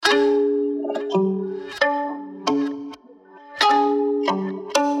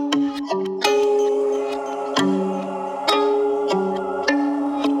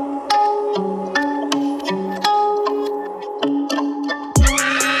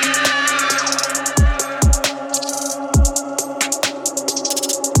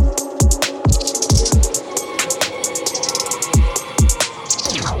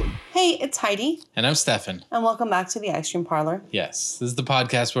Heidi. And I'm Stefan. And welcome back to the Ice Cream Parlor. Yes, this is the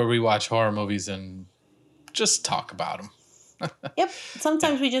podcast where we watch horror movies and just talk about them. Yep.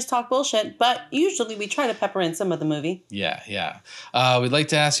 Sometimes we just talk bullshit, but usually we try to pepper in some of the movie. Yeah. We'd like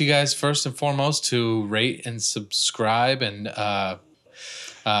to ask you guys first and foremost to rate and subscribe, and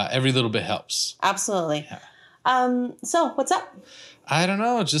every little bit helps. Absolutely. Yeah. So what's up? I don't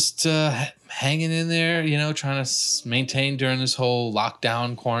know, just hanging in there, trying to maintain during this whole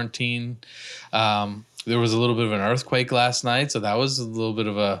lockdown quarantine. There was a little bit of an earthquake last night, so that was a little bit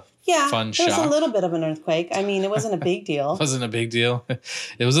of a fun shock. It was a little bit of an earthquake. I mean, it wasn't a big deal. It wasn't a big deal.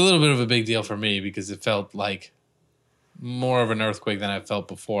 It was a little bit of a big deal for me because it felt like more of an earthquake than I've felt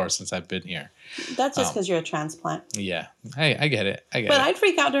before since I've been here. That's just because you're a transplant. Yeah. Hey, I get it. But I'd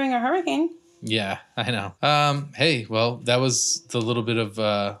freak out during a hurricane. Yeah, I know. Hey, well, that was the little bit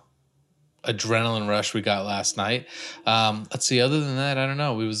of adrenaline rush we got last night. Let's see. Other than that, I don't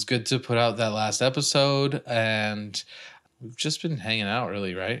know. It was good to put out that last episode, and we've just been hanging out,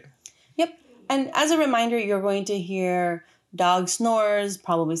 really, right? Yep. And as a reminder, you're going to hear dog snores,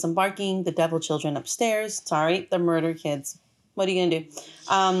 probably some barking, the devil children upstairs. Sorry, the murder kids. What are you going to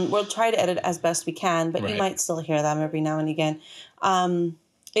do? We'll try to edit as best we can, but you might still hear them every now and again.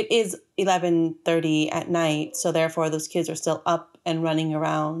 It is 11:30 at night, so therefore those kids are still up and running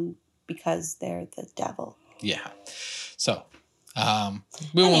around because they're the devil. Yeah. So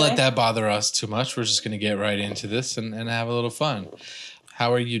we won't let that bother us too much. We're just going to get right into this and have a little fun.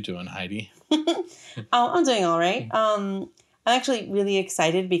 How are you doing, Heidi? I'm doing all right. I'm actually really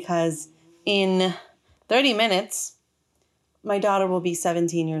excited because in 30 minutes, my daughter will be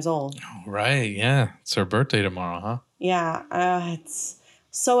 17 years old. Oh, right. Yeah. It's her birthday tomorrow, huh? Yeah. It's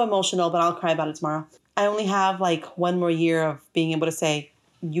so emotional, but I'll cry about it tomorrow. I only have like one more year of being able to say,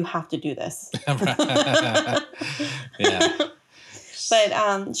 you have to do this. Yeah.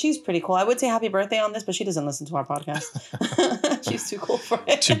 But she's pretty cool. I would say happy birthday on this, but she doesn't listen to our podcast. She's too cool for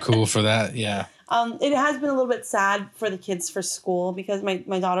it. Too cool for that, yeah. It has been a little bit sad for the kids for school because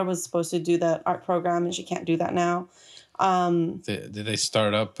my daughter was supposed to do the art program and she can't do that now. Did they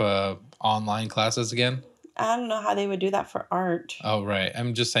start up online classes again? I don't know how they would do that for art. Oh, right.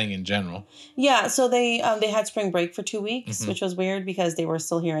 I'm just saying in general. Yeah, so they had spring break for 2 weeks, which was weird because they were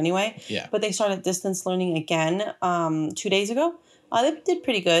still here anyway. Yeah. But they started distance learning again 2 days ago. They did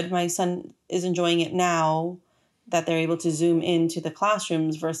pretty good. My son is enjoying it now that they're able to Zoom into the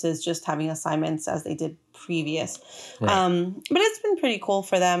classrooms versus just having assignments as they did previous. Right. But it's been pretty cool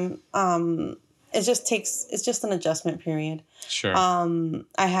for them. It's just an adjustment period. Sure.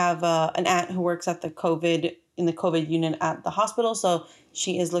 I have an aunt who works at the COVID unit at the hospital. So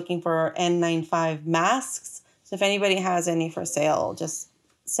she is looking for N95 masks. So if anybody has any for sale, just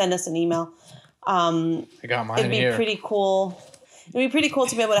send us an email. I got mine here. It'd be pretty cool. It'd be pretty cool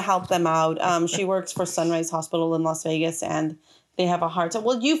to be able to help them out. She works for Sunrise Hospital in Las Vegas and they have a hard time.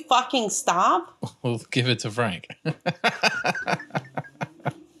 Will you fucking stop? We'll give it to Frank.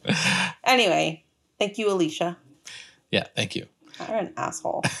 Anyway, thank you, Alicia. Yeah, thank you. You're an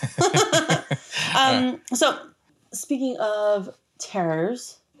asshole. So, speaking of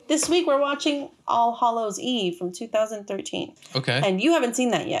terrors, this week we're watching All Hallows Eve from 2013. Okay. And you haven't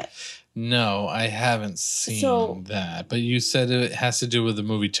seen that yet. No, I haven't seen that. But you said it has to do with the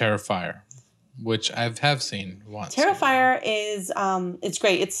movie Terrifier, which I have seen once. Terrifier is, it's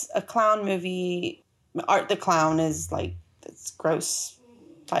great. It's a clown movie. Art the Clown is like this gross,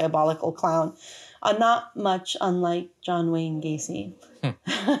 diabolical clown. Not much unlike John Wayne Gacy.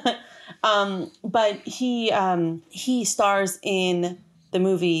 But he stars in the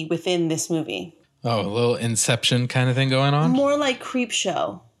movie within this movie. Oh, a little Inception kind of thing going on? More like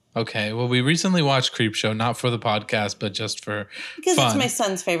Creepshow. Okay, well, we recently watched Creepshow, not for the podcast, but just for because fun. It's my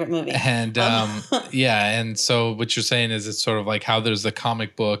son's favorite movie. And yeah, and so what you're saying is it's sort of like how there's the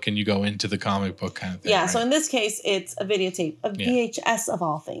comic book and you go into the comic book kind of thing. Yeah, right? So in this case, it's a videotape, a VHS of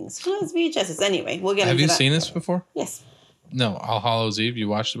all things. Who has VHSs anyway? We'll get into that. Have you seen this before? Yes. No, All Hallows Eve, you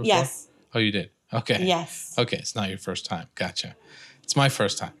watched it before? Yes. Oh, you did? Okay. Yes. Okay, it's not your first time. Gotcha. It's my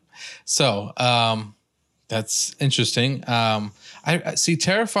first time. So that's interesting. I see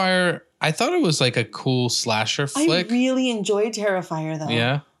Terrifier. I thought it was like a cool slasher flick. I really enjoyed Terrifier, though.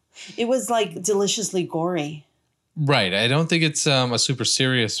 Yeah? It was like deliciously gory. Right. I don't think it's a super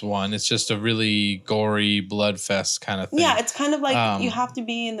serious one. It's just a really gory blood fest kind of thing. Yeah, it's kind of like you have to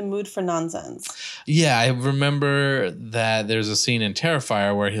be in the mood for nonsense. Yeah, I remember that there's a scene in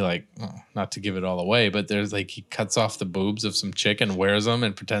Terrifier where he not to give it all away, but there's like he cuts off the boobs of some chick and wears them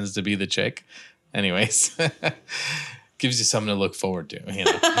and pretends to be the chick. Anyways, gives you something to look forward to, you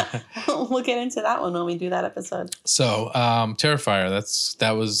know. We'll get into that one when we do that episode. So, Terrifier,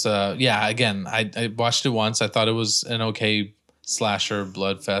 that was again, I watched it once. I thought it was an okay slasher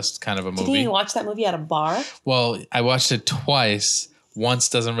bloodfest kind of a movie. Did you watch that movie at a bar? Well, I watched it twice. Once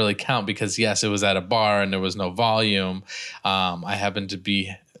doesn't really count because yes, it was at a bar and there was no volume. I happened to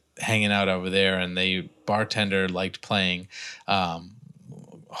be hanging out over there, and the bartender liked playing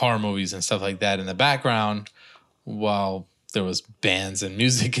horror movies and stuff like that in the background while there was bands and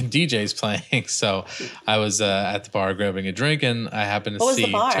music and DJs playing. So I was at the bar grabbing a drink, and I happened to see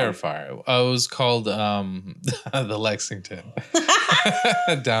Terrifier. It was called the Lexington,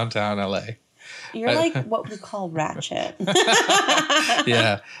 downtown LA. You're like what we call ratchet.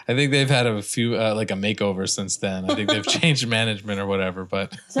 Yeah, I think they've had a few like a makeover since then. I think they've changed management or whatever.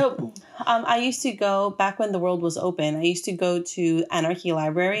 But so I used to go back when the world was open. I used to go to Anarchy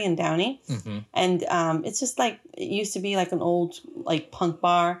Library in Downey, and it's just like it used to be like an old like punk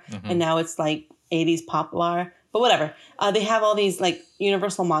bar, and now it's like 80s pop bar. But whatever. They have all these like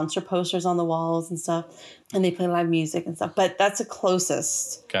Universal Monster posters on the walls and stuff, and they play live music and stuff. But that's the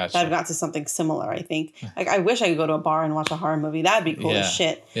closest that I've got to something similar, I think. Like I wish I could go to a bar and watch a horror movie. That'd be cool as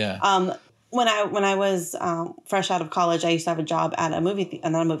shit. Yeah. When I was fresh out of college, I used to have a job at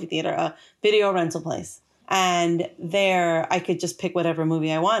a video rental place. And there I could just pick whatever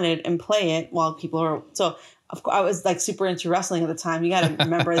movie I wanted and play it while people are... So of course, I was like super into wrestling at the time. You got to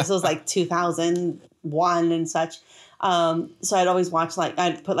remember, this was like 2001 and such. So I'd always watch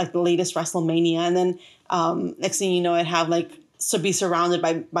I'd put like the latest WrestleMania, and then next thing you know, I'd have like to be surrounded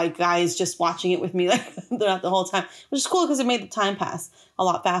by guys just watching it with me like throughout the whole time, which is cool because it made the time pass a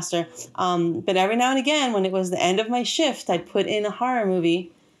lot faster. But every now and again, when it was the end of my shift, I'd put in a horror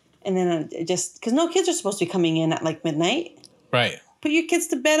movie, and then just because no kids are supposed to be coming in at like midnight, right? Put your kids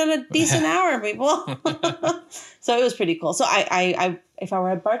to bed at a decent hour, people. So it was pretty cool. So I if I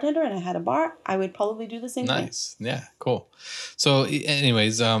were a bartender and I had a bar, I would probably do the same thing. Nice. Yeah, cool. So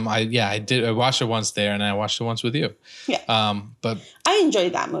anyways, I watched it once there, and I watched it once with you. Yeah. But I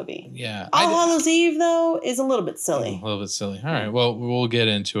enjoyed that movie. Yeah. All Hallows Eve though is a little bit silly. A little bit silly. All right. Well, we'll get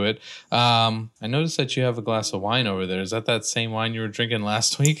into it. I noticed that you have a glass of wine over there. Is that same wine you were drinking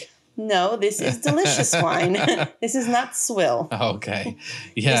last week? No, this is delicious wine. This is not swill. Okay.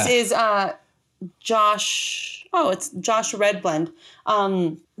 Yeah. This is Josh. Oh, it's Josh Red Blend.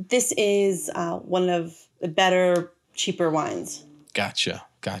 This is one of the better, cheaper wines. Gotcha.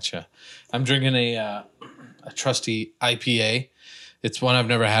 I'm drinking a trusty IPA. It's one I've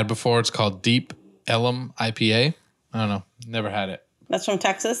never had before. It's called Deep Ellum IPA. I don't know. Never had it. That's from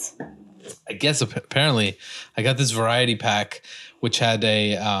Texas? I guess apparently I got this variety pack, which had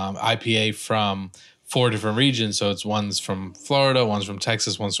a IPA from 4 different regions. So it's one's from Florida, one's from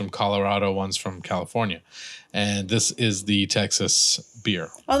Texas, one's from Colorado, one's from California. And this is the Texas beer.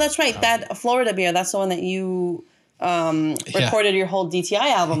 Oh, that's right. That Florida beer, that's the one that you recorded your whole DTI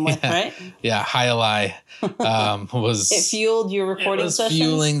album with, right? Yeah, High was... It fueled your recording sessions?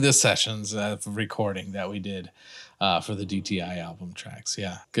 Fueling the sessions of recording that we did. For the DTI album tracks.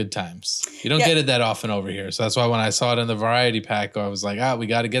 Yeah, good times. You don't get it that often over here. So that's why when I saw it in the variety pack, I was like, we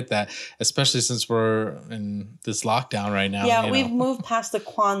got to get that, especially since we're in this lockdown right now. Yeah, we've moved past the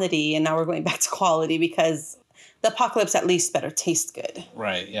quantity and now we're going back to quality because the apocalypse at least better taste good.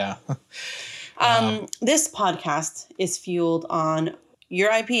 Right, yeah. This podcast is fueled on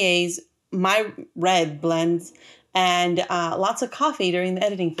your IPAs, my red blends, and lots of coffee during the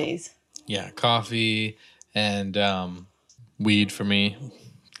editing phase. Yeah, coffee and weed for me,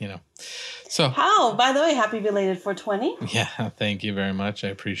 So how? By the way, happy belated 420. Yeah, thank you very much. I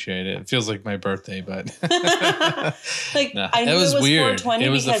appreciate it. It feels like my birthday, but I knew it was weird.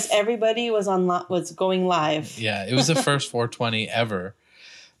 420 because everybody was was going live. Yeah, it was the first 420 ever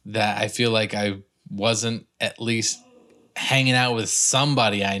that I feel like I wasn't at least hanging out with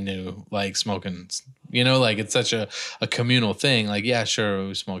somebody I knew, like smoking. Like it's such a communal thing. Like, yeah, sure,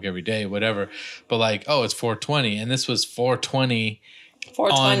 we smoke every day, whatever. But like, it's 420. And this was 420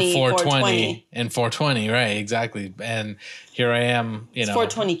 on 420 and 420. Right, exactly. And here I am, it's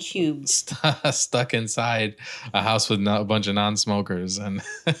 420 cubed. Stuck inside a house with a bunch of non-smokers. And,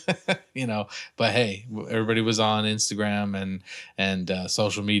 but hey, everybody was on Instagram and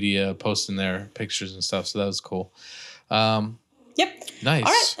social media posting their pictures and stuff. So that was cool. Yep. Nice.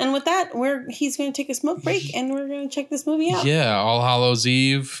 All right. And with that, he's going to take a smoke break and we're going to check this movie out. Yeah. All Hallows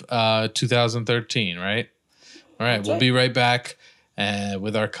Eve, 2013, right? All right. We'll be right back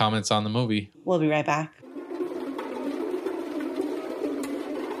with our comments on the movie. We'll be right back.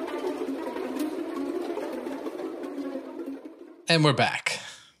 And we're back.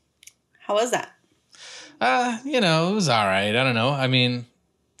 How was that? It was all right. I don't know. I mean,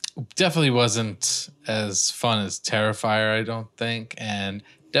 definitely wasn't as fun as Terrifier, I don't think, and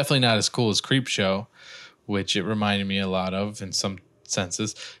definitely not as cool as Creepshow, which it reminded me a lot of in some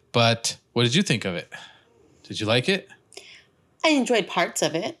senses. But what did you think of it? Did you like it? I enjoyed parts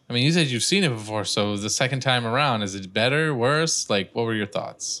of it. I mean, you said you've seen it before, so the second time around, is it better, worse? Like, what were your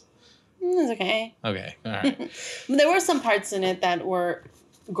thoughts? It was okay. Okay, all right. There were some parts in it that were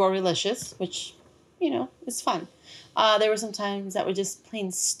gorylicious, which, is fun. There were some times that were just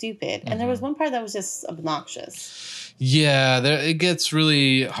plain stupid. And there was one part that was just obnoxious. Yeah, it gets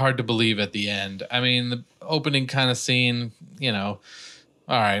really hard to believe at the end. I mean, the opening kind of scene, all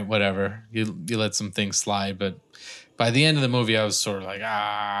right, whatever. You let some things slide, but by the end of the movie, I was sort of like,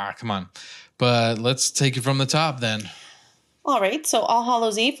 come on. But let's take it from the top then. All right, so All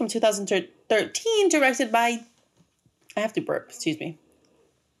Hallows Eve from 2013, directed by... I have to burp, excuse me.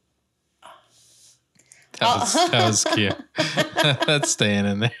 That was cute. That's staying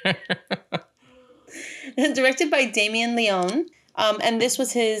in there. Directed by Damien Leone. And this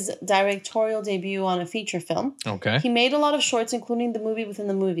was his directorial debut on a feature film. Okay. He made a lot of shorts, including the movie within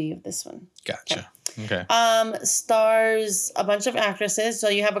the movie of this one. Gotcha. Okay. Stars a bunch of actresses. So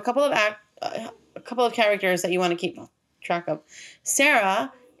you have a couple of characters that you want to keep track of.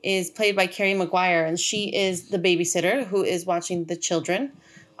 Sarah is played by Carrie Maguire, and she is the babysitter who is watching the children.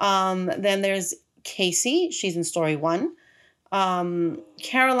 Then there's Casey. She's in story 1.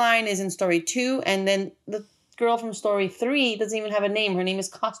 Caroline is in story 2, and then the girl from story 3 doesn't even have a name. Her name is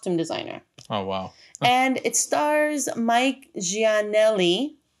Costume Designer. Oh, wow. And it stars Mike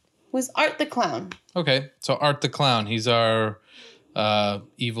Gianelli, who is Art the Clown. Okay, so Art the Clown, he's our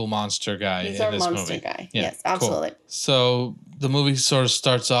evil monster guy in this movie. He's our monster guy, yeah, yes, absolutely. Cool. So the movie sort of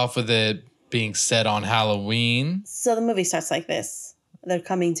starts off with it being set on Halloween. So the movie starts like this. They're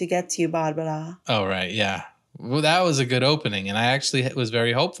coming to get you, Barbara. Oh, right, yeah. Well, that was a good opening, and I actually was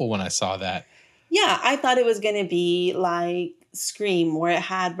very hopeful when I saw that. Yeah, I thought it was going to be like Scream, where it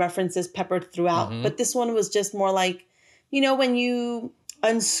had references peppered throughout. But this one was just more like, when you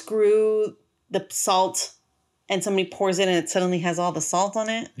unscrew the salt and somebody pours it and it suddenly has all the salt on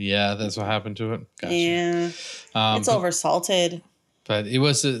it. Yeah, that's what happened to it. Gotcha. Yeah, it's over-salted. But it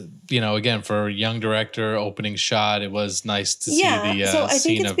was, again, for a young director, opening shot, it was nice to see the so I think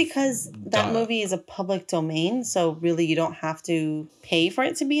scene it's because that movie is a public domain, so really you don't have to pay for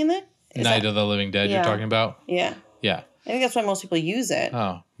it to be in there. Night of the Living Dead you're talking about? Yeah. Yeah. I think that's why most people use it.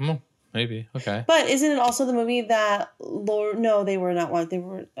 Oh, maybe. Okay. But isn't it also the movie that no, they were not. They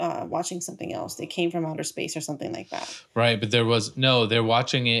were watching something else. They came from outer space or something like that. Right, but they're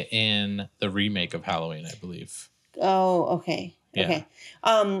watching it in the remake of Halloween, I believe. Oh, okay. Yeah. Okay.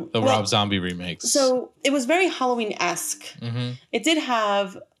 Rob Zombie remakes. So it was very Halloween-esque. Mm-hmm. It did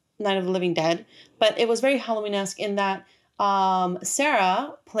have Night of the Living Dead, but it was very Halloween-esque in that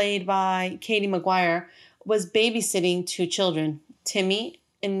Sarah, played by Katie Maguire, was babysitting 2 children, Timmy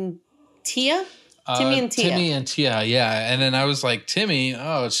and Tia. Timmy and Tia, yeah. And then I was like, Timmy,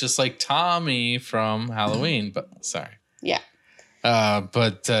 it's just like Tommy from Halloween. But sorry. Yeah.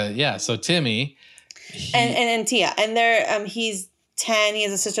 So Timmy. And Tia. And they're he's 10, he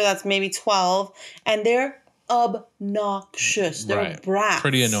has a sister that's maybe 12, and they're obnoxious. They're brats.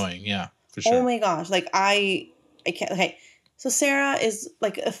 Pretty annoying, yeah, for sure. Oh my gosh. Like I can't. Okay. So Sarah is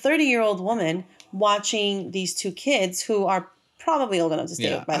like a 30-year-old woman watching these 2 kids who are probably old enough to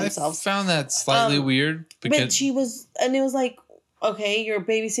stay by themselves. I found that slightly weird. But it was like, okay, you're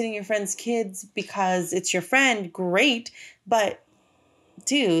babysitting your friend's kids because it's your friend. Great. But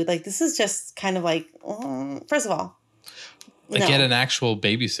dude, like this is just kind of like, first of all, get an actual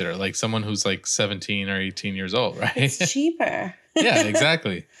babysitter, like someone who's like 17 or 18 years old, right? It's cheaper. Yeah,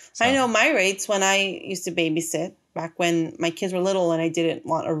 exactly. So. I know my rates when I used to babysit back when my kids were little and I didn't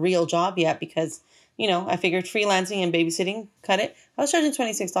want a real job yet because, I figured freelancing and babysitting cut it. I was charging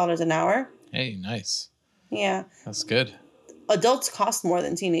 $26 an hour. Hey, nice. Yeah. That's good. Adults cost more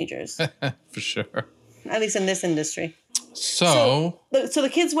than teenagers. For sure. At least in this industry. So the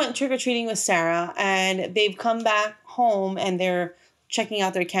kids went trick-or-treating with Sarah, and they've come back home, and they're checking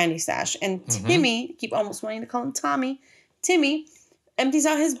out their candy stash. And Timmy, I keep almost wanting to call him Tommy, Timmy empties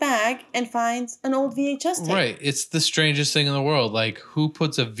out his bag and finds an old VHS tape. Right. It's the strangest thing in the world. Like, who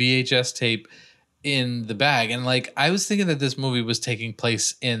puts a VHS tape in the bag? And like, I was thinking that this movie was taking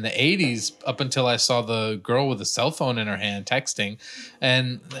place in the 80s up until I saw the girl with a cell phone in her hand texting.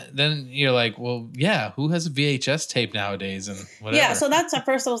 And then you're like, well, yeah, who has a VHS tape nowadays and whatever? Yeah, so that's at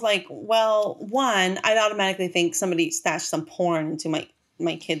first I was like, well, one, I'd automatically think somebody stashed some porn into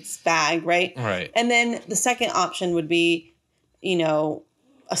my kid's bag, right? Right. And then the second option would be,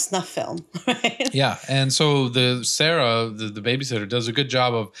 a snuff film, right? Yeah, and so the Sarah, the babysitter, does a good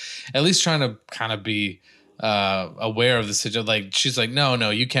job of at least trying to kind of be aware of the situation. Like she's like, no,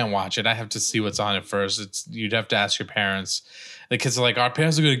 you can't watch it. I have to see what's on it first. You'd have to ask your parents. The kids are like, our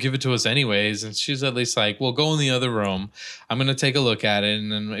parents are going to give it to us anyways, and she's at least like, well, go in the other room. I'm going to take a look at it, and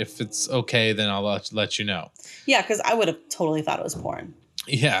then if it's okay, then I'll let you know. Yeah, because I would have totally thought it was porn.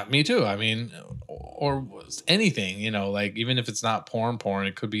 Yeah, me too. I mean, or anything, like even if it's not porn,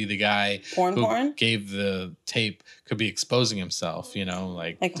 it could be the guy who gave the tape could be exposing himself,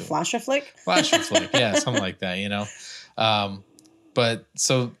 like a flasher flick. Flasher flick, yeah, something like that, But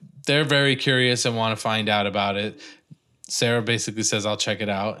so they're very curious and want to find out about it. Sarah basically says, "I'll check it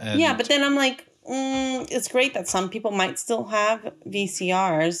out." And yeah, but then I'm like, it's great that some people might still have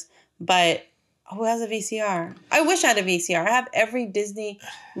VCRs, but who has a VCR? I wish I had a VCR. I have every Disney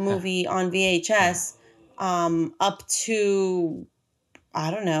movie on VHS up to,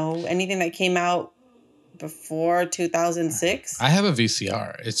 I don't know, anything that came out before 2006. I have a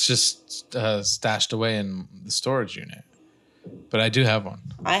VCR. It's just stashed away in the storage unit. But I do have one.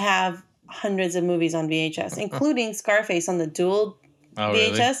 I have hundreds of movies on VHS, including Scarface on the dual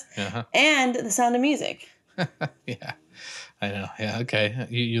VHS really? and The Sound of Music. Yeah. I know. Yeah. Okay.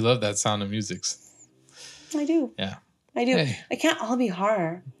 You love that Sound of Music. I do. Yeah. I do. Hey. It can't all be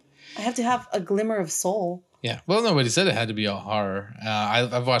horror. I have to have a glimmer of soul. Yeah. Well, nobody said it had to be all horror.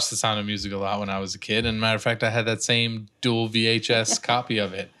 I've watched The Sound of Music a lot when I was a kid. And matter of fact, I had that same dual VHS copy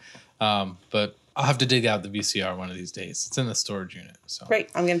of it. But I'll have to dig out the VCR one of these days. It's in the storage unit. So great.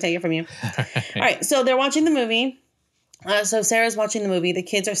 I'm going to take it from you. All right. So they're watching the movie. So Sarah's watching the movie. The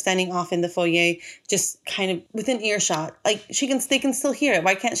kids are standing off in the foyer, just kind of within earshot. Like they can still hear it.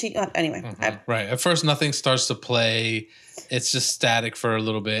 Why can't she? Anyway. Mm-hmm. Right. At first, nothing starts to play. It's just static for a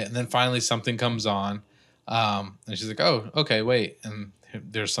little bit. And then finally something comes on. And she's like, oh, okay, wait. And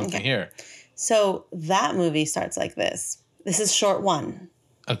there's something here. So that movie starts like this. This is short one.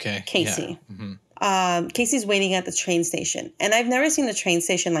 Okay. Casey. Yeah. Mm-hmm. Casey's waiting at the train station. And I've never seen a train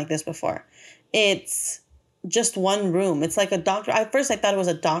station like this before. It's just one room. It's like a doctor. At first, I thought it was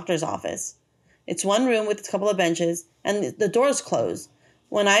a doctor's office. It's one room with a couple of benches, and the door's closed.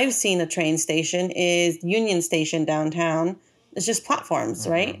 When I've seen a train station is Union Station downtown. It's just platforms,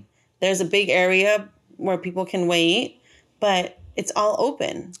 mm-hmm. right? There's a big area where people can wait, but it's all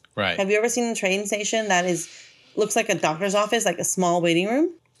open. Right. Have you ever seen a train station that looks like a doctor's office, like a small waiting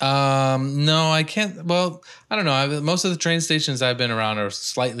room? No, I can't. Well, I don't know. Most of the train stations I've been around are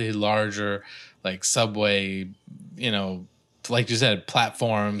slightly larger, like subway, like you said,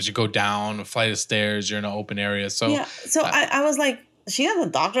 platforms. You go down a flight of stairs, you're in an open area. So yeah. So I was like, she has a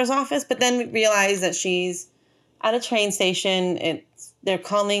doctor's office, but then realized that she's at a train station.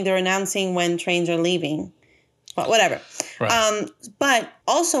 They're announcing when trains are leaving. But whatever. Right. But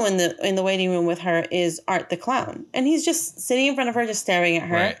also in the waiting room with her is Art the Clown. And he's just sitting in front of her, just staring at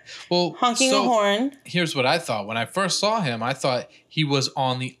her. Right. Well, honking a horn. Here's what I thought. When I first saw him, I thought he was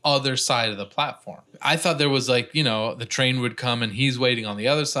on the other side of the platform. I thought there was the train would come and he's waiting on the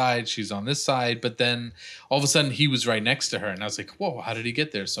other side. She's on this side. But then all of a sudden he was right next to her. And I was like, whoa, how did he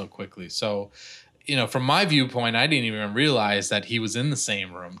get there so quickly? So from my viewpoint, I didn't even realize that he was in the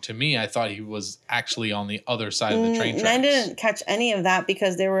same room. To me, I thought he was actually on the other side of the train tracks. I didn't catch any of that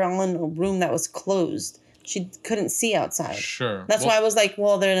because they were all in a room that was closed. She couldn't see outside. Sure. That's why I was like,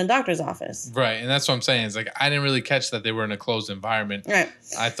 well, they're in a doctor's office. Right. And that's what I'm saying. It's like, I didn't really catch that they were in a closed environment. Right.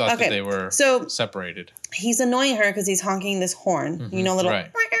 I thought that they were separated. He's annoying her because he's honking this horn. Mm-hmm. Little.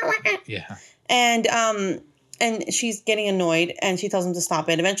 Right. Yeah. And she's getting annoyed and she tells him to stop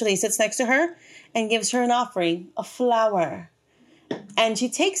it. Eventually he sits next to her and gives her an offering, a flower. And she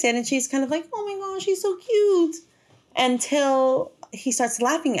takes it and she's kind of like, oh my gosh, she's so cute. Until he starts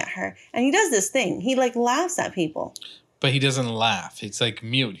laughing at her. And he does this thing. He laughs at people. But he doesn't laugh. He's like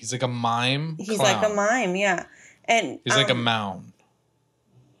mute. He's like a mime He's clown. Like a mime, yeah. And he's like a mound.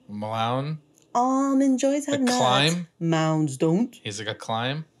 Mound? Almond joys have nuts. Climb? Mounds don't. He's like a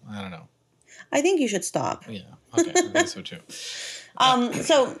climb? I don't know. I think you should stop. Yeah. Okay. I think so too.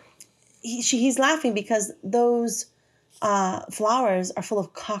 So he's laughing because those flowers are full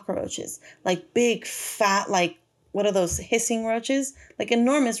of cockroaches, like big, fat, what are those hissing roaches? Like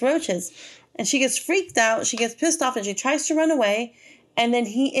enormous roaches. And she gets freaked out. She gets pissed off and she tries to run away. And then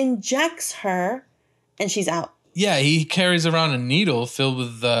he injects her and she's out. Yeah, he carries around a needle filled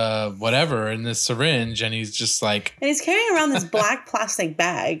with whatever in this syringe, and he's just like... And he's carrying around this black plastic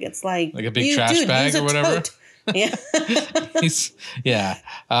bag. It's like a big trash bag or whatever? Tote. Yeah.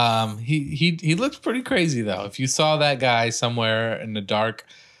 He looked pretty crazy, though. If you saw that guy somewhere in the dark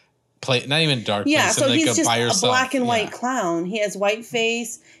not even dark Yeah, place. so and, like, he's just by a yourself. black and white Yeah. clown. He has white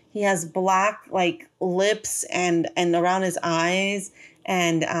face. He has black like lips and around his eyes,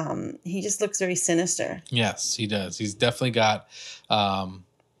 and he just looks very sinister. Yes, he does. He's definitely got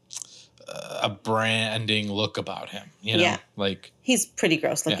a branding look about him. You know, Yeah. like He's pretty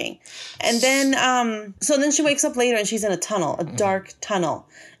gross looking. And then so then she wakes up later and she's in a tunnel, a dark tunnel.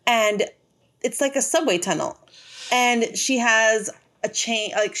 And it's like a subway tunnel. And she has a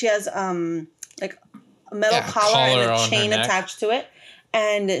chain, like she has like a metal collar and a on chain her neck. attached to it.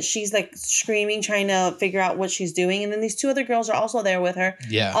 And she's like screaming, trying to figure out what she's doing. And then these two other girls are also there with her,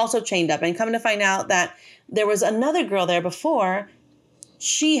 Yeah. also chained up. And coming to find out that there was another girl there before.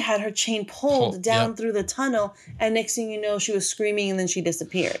 She had her chain pulled down yep. through the tunnel, and next thing you know, she was screaming, and then she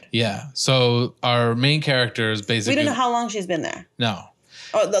disappeared. Yeah. So our main character is basically... We don't know how long she's been there. No.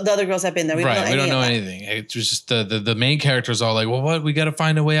 Oh, the other girls have been there. We we don't know anything. It was just the main characters all like, well, what? We got to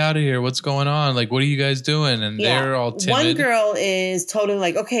find a way out of here. What's going on? Like, what are you guys doing? And they're all timid. One girl is totally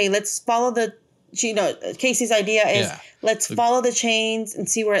like, okay, let's follow Casey's idea is let's follow the chains and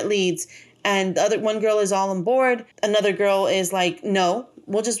see where it leads. And the other one girl is all on board. Another girl is like, no,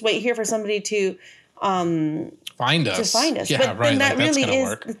 we'll just wait here for somebody to find us. Yeah, but then that like, really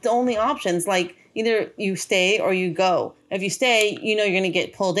is the only options. Like either you stay or you go. If you stay, you know you're going to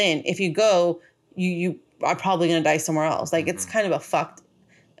get pulled in. If you go, you are probably going to die somewhere else. Like it's kind of a fucked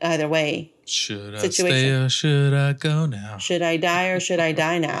either way. Should I situation. stay or should I go now? Should I die or should I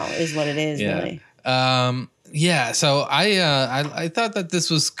die now is what it is really. Yeah, so I thought that this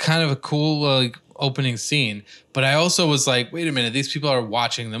was kind of a cool like opening scene, but I also was like, wait a minute, these people are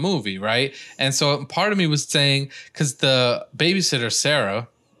watching the movie, right? And so part of me was saying, because the babysitter Sarah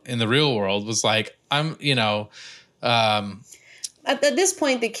in the real world was like, at this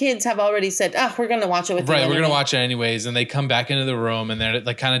point, the kids have already said, we're going to watch it with you. Right, we're going to watch it anyways. And they come back into the room and they're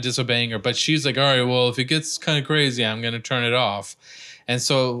like kind of disobeying her. But she's like, all right, well, if it gets kind of crazy, I'm going to turn it off. And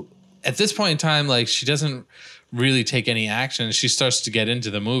so at this point in time, like she doesn't really take any action. She starts to get into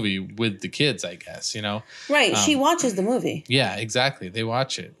the movie with the kids, I guess, you know? Right. She watches the movie. Yeah, exactly. They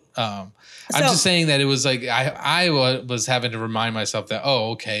watch it. I'm just saying that it was like I was having to remind myself that,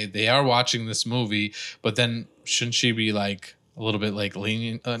 oh, okay, they are watching this movie, but then shouldn't she be like a little bit like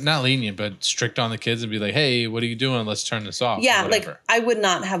lenient, not lenient, but strict on the kids and be like, hey, what are you doing? Let's turn this off. Yeah, like I would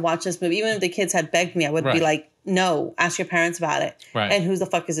not have watched this movie. Even if the kids had begged me, I would be like, no, ask your parents about it. Right. And who the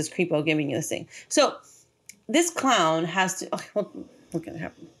fuck is this creepo giving you this thing? So this clown has to, look at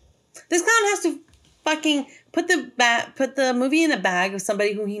it. This clown has to fucking put the movie in a bag of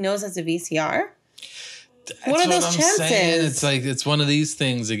somebody who he knows has a VCR. What are those chances? Saying. It's like it's one of these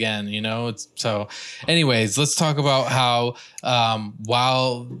things again, you know. It's so. Anyways, let's talk about how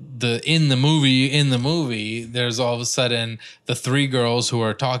while in the movie, there's all of a sudden the three girls who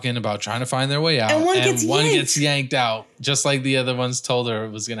are talking about trying to find their way out, and one gets yanked out, just like the other ones told her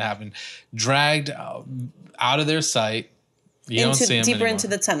it was going to happen, dragged out of their sight. You don't see them deeper anymore. Into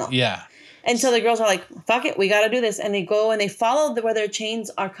the tunnel. Yeah. And so the girls are like, fuck it, we got to do this. And they go and they follow where their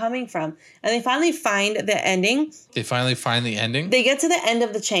chains are coming from. And they finally find the ending. They finally find the ending? They get to the end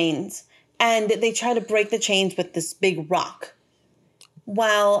of the chains. And they try to break the chains with this big rock.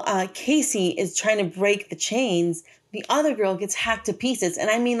 While Casey is trying to break the chains, the other girl gets hacked to pieces. And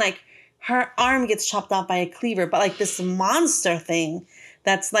I mean, like, her arm gets chopped off by a cleaver. But, like, this monster thing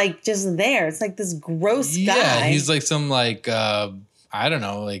that's, like, just there. It's like this gross guy. Yeah, he's like some, like, I don't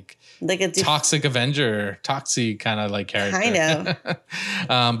know, like a toxic Avenger, Toxie kind of like character. Kind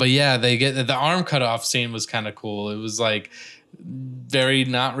of. But yeah, they get the arm cut off scene was kind of cool. It was like very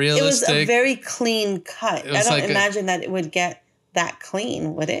not realistic. It was a very clean cut. I don't imagine that it would get that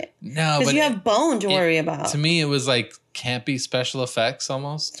clean, would it? No, because you have bone to worry about. To me, it was like campy special effects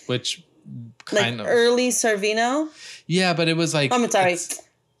almost, which kind of early Sorvino. Yeah, but it was like I'm sorry.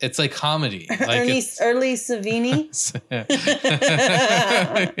 It's like comedy. Like early Savini.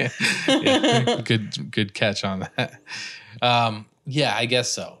 yeah. Good catch on that. Yeah, I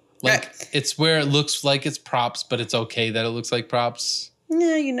guess so. Like it's where it looks like it's props, but it's okay that it looks like props.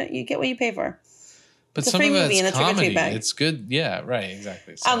 Yeah, you get what you pay for. But some of it's comedy. It's good. Yeah, right.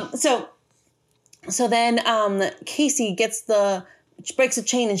 Exactly. So then Casey breaks a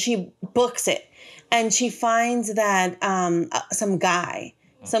chain and she books it, and she finds that some guy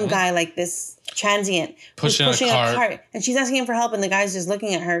like this transient pushing a cart, and she's asking him for help, and the guy's just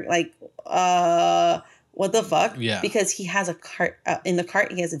looking at her like, what the fuck? Yeah. Because he has a cart in the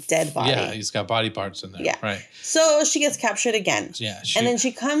cart. He has a dead body. Yeah, he's got body parts in there. Yeah. Right. So she gets captured again. Yeah. And then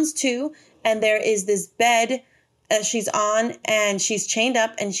she comes to, and there is this bed that she's on, and she's chained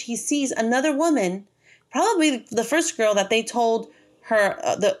up, and she sees another woman, probably the first girl that they told her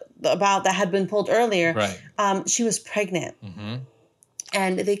about that had been pulled earlier. Right. She was pregnant.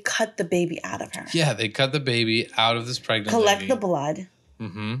 And they cut the baby out of her. Yeah, they cut the baby out of this pregnant Collect lady. the blood.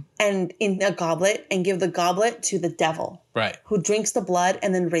 And in a goblet, and give the goblet to the devil. Right. Who drinks the blood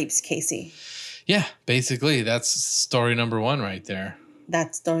and then rapes Casey. Yeah, basically, that's story number 1 right there.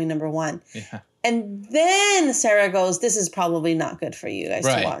 That's story number 1. Yeah. And then Sarah goes, this is probably not good for you guys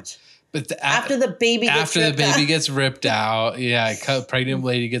to watch. But after the baby gets ripped out, pregnant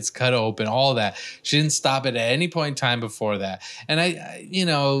lady gets cut open, all that. She didn't stop it at any point in time before that. And I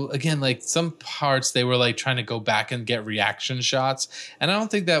again, like some parts they were like trying to go back and get reaction shots, and I don't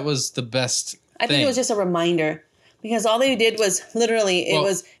think that was the best. I think it was just a reminder. Because all they did was literally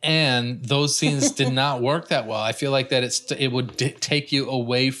and those scenes did not work that well. I feel like that it would take you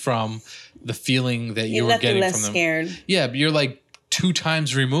away from the feeling that you were getting from them. Scared. Yeah, but you're like 2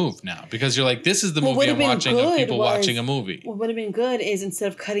 times removed now because you're like, this is the movie I'm watching of people watching a movie. What would have been good is instead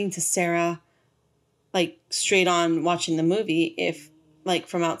of cutting to Sarah, like straight on watching the movie, if like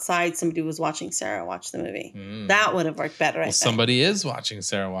from outside somebody was watching Sarah watch the movie, that would have worked better. Well, somebody is watching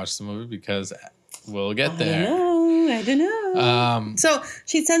Sarah watch the movie because we'll get there. I don't know. So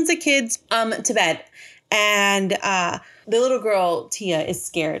she sends the kids to bed, and the little girl Tia is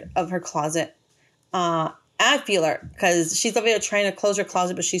scared of her closet. I feel her because she's over there trying to close her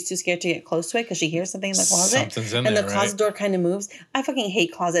closet, but she's too scared to get close to it because she hears something in the closet. Something's in and there, the closet door kind of moves. I fucking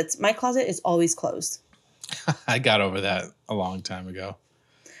hate closets. My closet is always closed. I got over that a long time ago.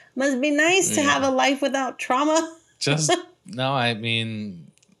 Must be nice to have a life without trauma. No, I mean,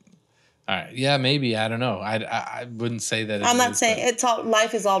 all right, yeah, maybe, I don't know. I wouldn't say that. I'm not saying it's all.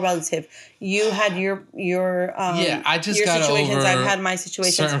 Life is all relative. You had your I just your got situations. over I've had my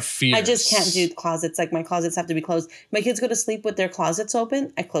situations. certain fears. I just can't do closets. Like my closets have to be closed. My kids go to sleep with their closets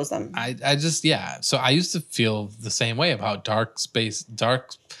open. I close them. I just So I used to feel the same way about dark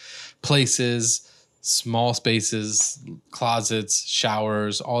places, small spaces, closets,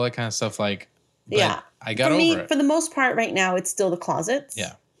 showers, all that kind of stuff. Like, but I got over it. For the most part, right now, it's still the closets.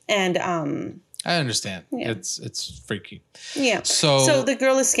 Yeah. And I understand. Yeah. It's freaky. Yeah. So the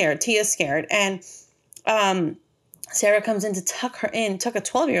girl is scared. Tia's scared. And Sarah comes in to tuck her in, tuck a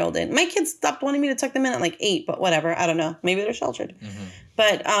 12-year-old in. My kids stopped wanting me to tuck them in at like 8, but whatever. I don't know. Maybe they're sheltered.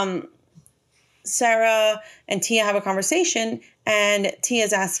 But Sarah and Tia have a conversation, and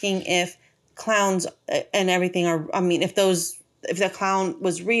Tia's asking if clowns and everything are, if the clown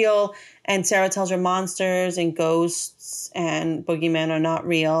was real, and Sarah tells her monsters and ghosts and boogeymen are not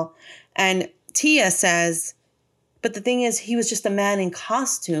real. And Tia says, but the thing is, he was just a man in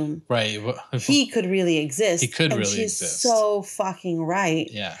costume. Right. He could really exist. He could really she's exist. So fucking right.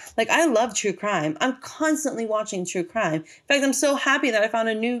 Yeah. Like, I love true crime. I'm constantly watching true crime. In fact, I'm so happy that I found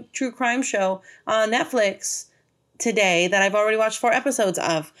a new true crime show on Netflix today that I've already watched 4 episodes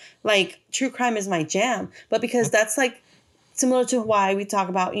of. Like, true crime is my jam. But because that's like similar to why we talk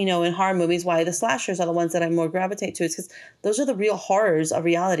about, in horror movies, why the slashers are the ones that I more gravitate to. It's because those are the real horrors of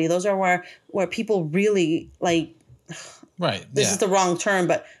reality. Those are where people really, like, right. This is the wrong term,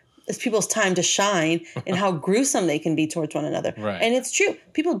 but it's people's time to shine and how gruesome they can be towards one another. Right. And it's true.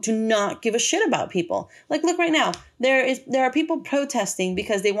 People do not give a shit about people. Like, look right now. There are people protesting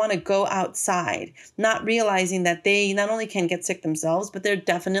because they want to go outside, not realizing that they not only can get sick themselves, but they're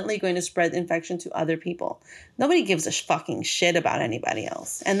definitely going to spread infection to other people. Nobody gives a fucking shit about anybody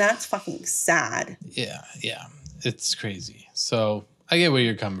else. And that's fucking sad. Yeah. Yeah. It's crazy. So I get where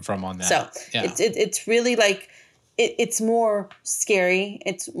you're coming from on that. So it's really like, it's more scary.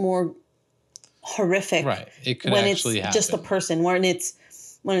 It's more horrific. Right. It could when actually it's happen. just a person. When it's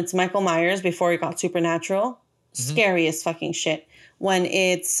Michael Myers before he got supernatural, scary as fucking shit. When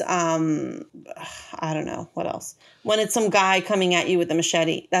it's I don't know what else. When it's some guy coming at you with a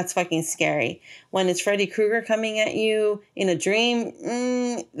machete, that's fucking scary. When it's Freddy Krueger coming at you in a dream,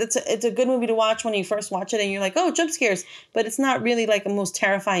 it's a good movie to watch when you first watch it and you're like, oh, jump scares, but it's not really like the most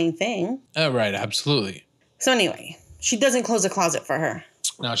terrifying thing. Right. Absolutely. So anyway, she doesn't close the closet for her.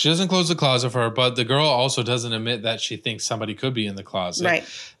 No, she doesn't close the closet for her, but the girl also doesn't admit that she thinks somebody could be in the closet. Right.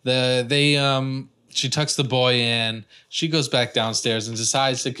 She tucks the boy in. She goes back downstairs and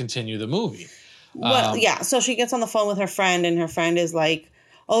decides to continue the movie. Well, so she gets on the phone with her friend, and her friend is like,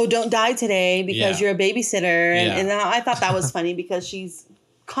 oh, don't die today because you're a babysitter. And I thought that was funny because she's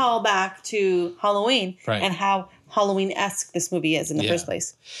called back to Halloween and how Halloween-esque this movie is in the first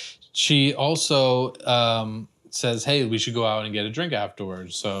place. She also says, hey, we should go out and get a drink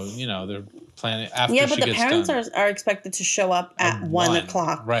afterwards. So, they're planning after she gets done. Yeah, but the parents are expected to show up at 1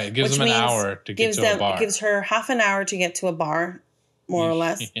 o'clock. Right. It gives them an hour to get to a bar. It gives her half an hour to get to a bar, more or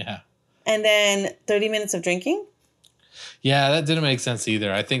less. Yeah. And then 30 minutes of drinking? Yeah, that didn't make sense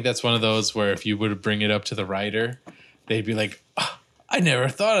either. I think that's one of those where if you would bring it up to the writer, they'd be like, oh, I never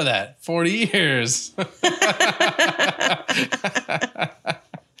thought of that. 40 years.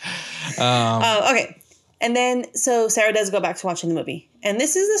 Okay. And then, so Sarah does go back to watching the movie. And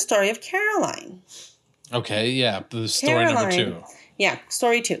this is the story of Caroline. Okay, yeah. The story number 2. Yeah,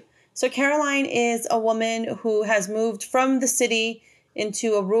 story 2. So Caroline is a woman who has moved from the city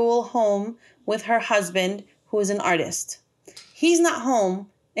into a rural home with her husband, who is an artist. He's not home,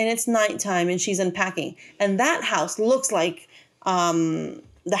 and it's nighttime, and she's unpacking. And that house looks like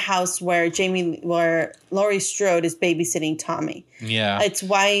the house where Laurie Strode is babysitting Tommy. Yeah. It's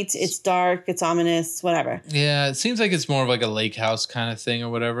white, it's dark, it's ominous, whatever. Yeah, it seems like it's more of like a lake house kind of thing or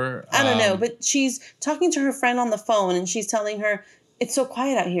whatever. I don't know, but she's talking to her friend on the phone, and she's telling her, it's so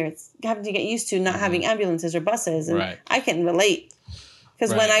quiet out here. It's having to get used to not having ambulances or buses. And right. I can relate.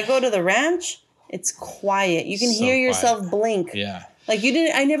 Because when I go to the ranch, it's quiet. You can hear yourself blink. Yeah. Like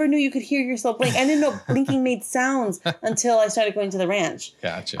I never knew you could hear yourself blink. I didn't know blinking made sounds until I started going to the ranch.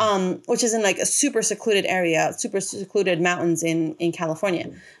 Gotcha. Which is in like a super secluded area, super secluded mountains in California.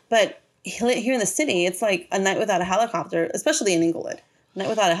 But here in the city, it's like a night without a helicopter, especially in Inglewood. Night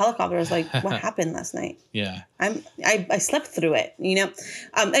without a helicopter is like, what happened last night? Yeah. I slept through it, you know?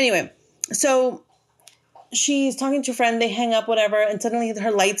 Anyway, so she's talking to a friend, they hang up, whatever, and suddenly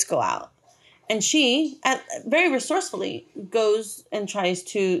her lights go out. And she, very resourcefully, goes and tries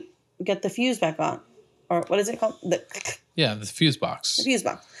to get the fuse back on. Or what is it called? The fuse box. The fuse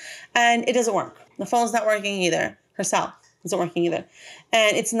box. And it doesn't work. The phone's not working either. Her cell isn't working either.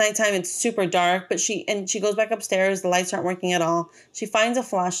 And it's nighttime. It's super dark. But she goes back upstairs. The lights aren't working at all. She finds a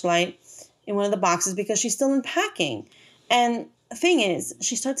flashlight in one of the boxes because she's still unpacking. And the thing is,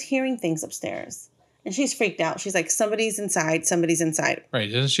 she starts hearing things upstairs. And she's freaked out. She's like, somebody's inside. Somebody's inside. Right.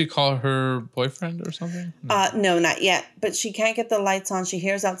 Didn't she call her boyfriend or something? No, not yet. But she can't get the lights on. She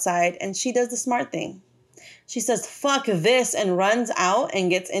hears outside. And she does the smart thing. She says, fuck this, and runs out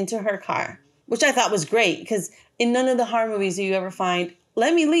and gets into her car. Which I thought was great. Because in none of the horror movies do you ever find,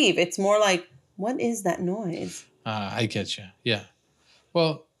 let me leave. It's more like, what is that noise? I get you. Yeah.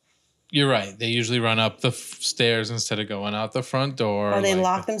 Well, you're right. They usually run up the stairs instead of going out the front door. Or they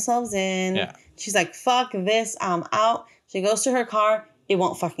lock themselves in. Yeah. She's like, fuck this, I'm out. She goes to her car. It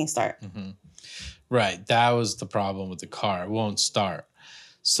won't fucking start. Mm-hmm. Right. That was the problem with the car. It won't start.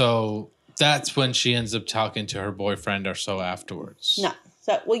 So that's when she ends up talking to her boyfriend or so afterwards. No.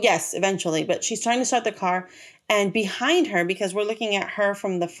 So, well, yes, eventually. But she's trying to start the car. And behind her, because we're looking at her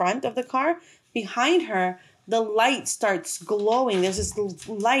from the front of the car, behind her, the light starts glowing. There's this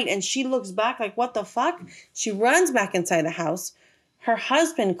light. And she looks back like, what the fuck? She runs back inside the house. Her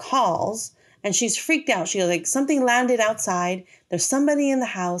husband calls. And she's freaked out. She's like, something landed outside. There's somebody in the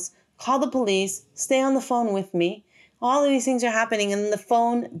house. Call the police. Stay on the phone with me. All of these things are happening. And the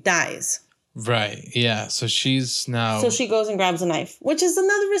phone dies. Right. Yeah. So she's now. So she goes and grabs a knife, which is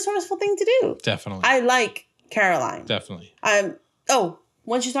another resourceful thing to do. Definitely. I like Caroline. Definitely.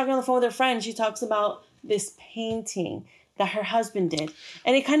 When she's talking on the phone with her friend, she talks about this painting that her husband did.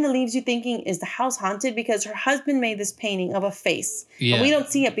 And it kind of leaves you thinking, is the house haunted? Because her husband made this painting of a face. Yeah. But we don't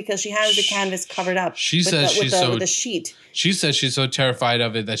see it because she has the canvas covered up with the sheet. She says she's so terrified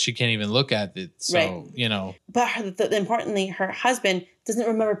of it that she can't even look at it. So, right. You know. But importantly, her husband doesn't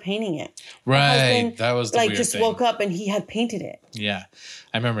remember painting it. Right. That was the weird just thing. Woke up and he had painted it. Yeah.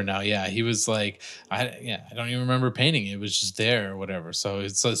 I remember now. Yeah. He was like, I don't even remember painting it. It was just there or whatever. So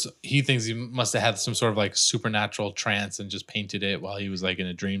he thinks he must have had some sort of like supernatural trance and just painted it while he was like in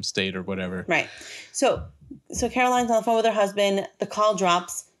a dream state or whatever. Right. So Caroline's on the phone with her husband. The call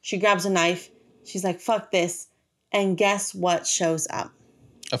drops. She grabs a knife. She's like, fuck this. And guess what shows up?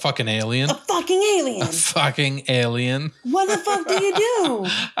 A fucking alien? A fucking alien. A fucking alien? What the fuck do you do?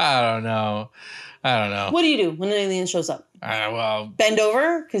 I don't know. What do you do when an alien shows up? Bend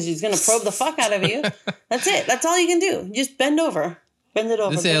over because he's going to probe the fuck out of you. That's it. That's all you can do. Just bend over. Bend it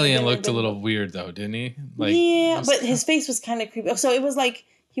over. This alien looked a little weird though, didn't he? But his face was kind of creepy. So it was like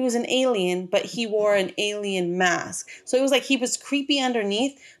he was an alien, but he wore an alien mask. So it was like he was creepy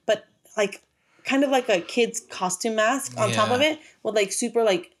underneath, but like kind of like a kid's costume mask on top of it with like super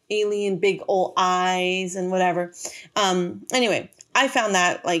like alien big old eyes and whatever. Anyway, I found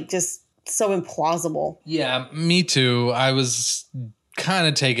that like just so implausible. Yeah, me too. I was kind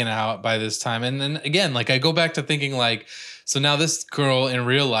of taken out by this time. And then again, like I go back to thinking like, so now this girl in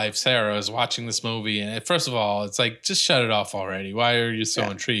real life, Sarah, is watching this movie. And first of all, it's like, just shut it off already. Why are you so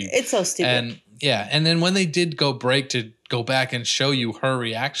intrigued? It's so stupid. And Yeah, and then when they did go break to go back and show you her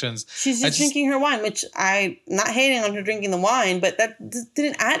reactions, she's just drinking her wine, which I'm not hating on her drinking the wine, but that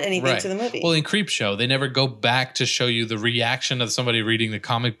didn't add anything to the movie. Well, in Creepshow, they never go back to show you the reaction of somebody reading the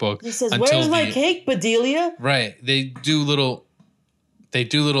comic book. He says, "Where's my cake, Bedelia?" Right. They do little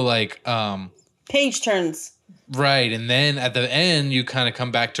like page turns. Right, and then at the end, you kind of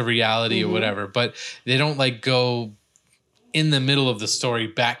come back to reality or whatever, but they don't like go in the middle of the story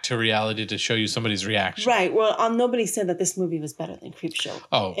back to reality to show you somebody's reaction. Right. Well, nobody said that this movie was better than Creepshow.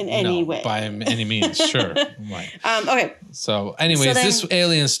 Oh, in any way, by any means, sure. Right. Okay. So, anyways, this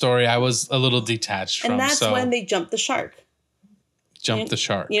alien story, I was a little detached from. And that's when they jumped the shark. The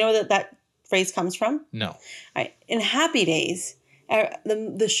shark. You know where that phrase comes from? No. All right. In Happy Days,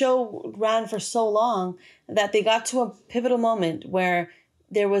 the show ran for so long that they got to a pivotal moment where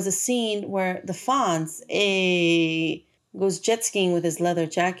there was a scene where the Fonz goes jet skiing with his leather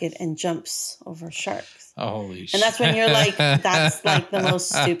jacket and jumps over sharks. Holy shit. And that's when you're like, that's like the most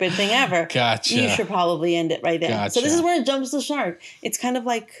stupid thing ever. Gotcha. You should probably end it right there. Gotcha. So this is where it jumps the shark. It's kind of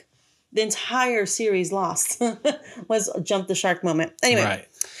like the entire series Lost was a jump the shark moment. Anyway.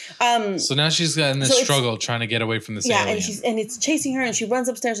 Right. So now she's got in this struggle trying to get away from this alien. And it's chasing her and she runs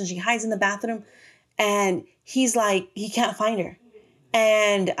upstairs and she hides in the bathroom and he's like, he can't find her.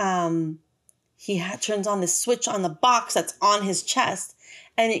 And he turns on this switch on the box that's on his chest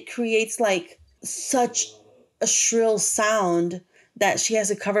and it creates like such a shrill sound that she has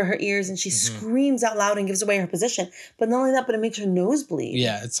to cover her ears and she screams out loud and gives away her position. But not only that, but it makes her nose bleed.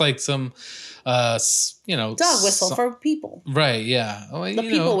 Yeah, it's like some, dog whistle for people. Right, yeah. Well, the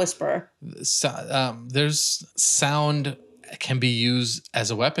people whisperer. There's sound can be used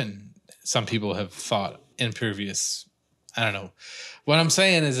as a weapon. Some people have thought in previous, I don't know. What I'm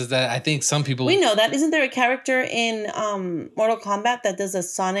saying is that I think some people... We know that. Isn't there a character in Mortal Kombat that does a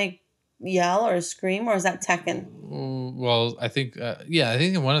sonic yell or a scream, or is that Tekken? Well, I think, I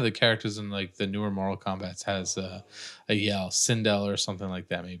think one of the characters in like the newer Mortal Kombat has a yell, Sindel or something like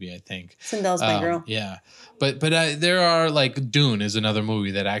that. Maybe I think Sindel's my girl. Yeah, but there are like Dune is another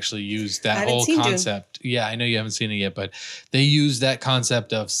movie that actually used that whole concept. Dune. Yeah, I know you haven't seen it yet, but they use that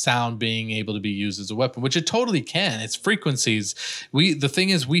concept of sound being able to be used as a weapon, which it totally can. It's frequencies. The thing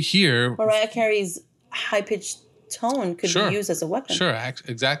is, we hear Mariah Carey's high pitched tone could be used as a weapon. Sure,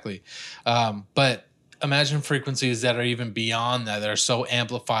 exactly. But imagine frequencies that are even beyond that are so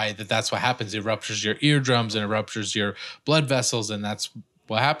amplified that's what happens. It ruptures your eardrums and it ruptures your blood vessels, and that's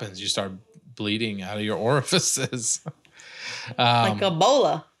what happens. You start bleeding out of your orifices. Like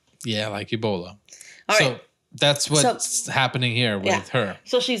Ebola. Yeah, like Ebola. All right. That's what's happening here with her.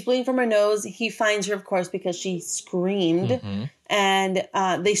 So she's bleeding from her nose. He finds her, of course, because she screamed. And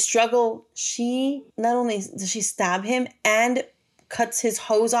they struggle. Not only does she stab him and cuts his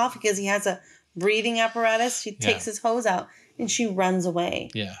hose off because he has a breathing apparatus. She takes his hose out and she runs away.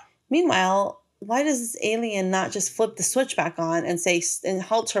 Yeah. Meanwhile, why does this alien not just flip the switch back on and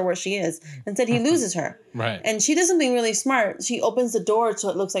halt her where she is? Instead, he loses her. Right. And she does something really smart. She opens the door so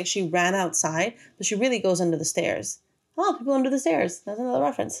it looks like she ran outside, but she really goes under the stairs. Oh, people under the stairs. That's another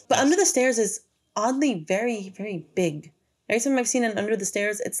reference. But under the stairs is oddly very, very big. Every time I've seen an under the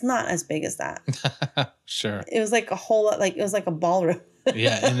stairs, it's not as big as that. Sure. It was like a whole lot, it was like a ballroom.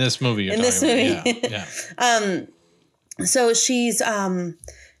 Yeah, in this movie. Yeah. So she's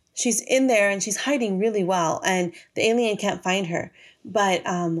in there and she's hiding really well, and the alien can't find her. But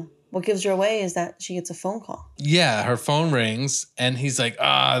what gives her away is that she gets a phone call. Yeah, her phone rings, and he's like,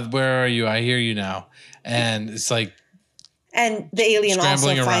 where are you? I hear you now. And it's like, and the alien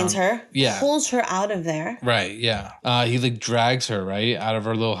also finds her, pulls her out of there. Right, yeah. He like drags her, right, out of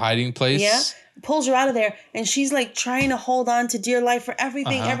her little hiding place. Yeah, pulls her out of there, and she's like trying to hold on to dear life for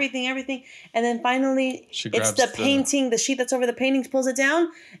everything. And then finally, it's the painting, the sheet that's over the paintings pulls it down,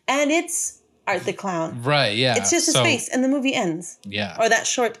 and it's Art the Clown. Right, yeah. It's just his face, and the movie ends. Yeah. Or that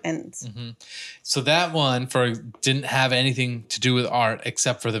short ends. So that one didn't have anything to do with Art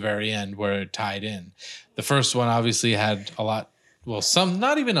except for the very end where it tied in. The first one obviously had a lot,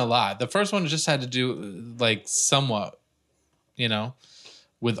 not even a lot. The first one just had to do like somewhat,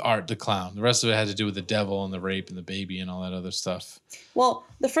 with Art the Clown. The rest of it had to do with the devil and the rape and the baby and all that other stuff. Well,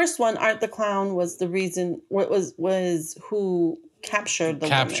 the first one, Art the Clown, was the reason, was who captured the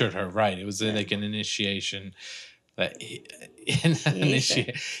woman. Her, right. It was like an initiation.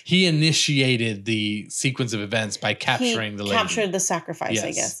 He initiated the sequence of events by capturing the lady. Captured the sacrifice,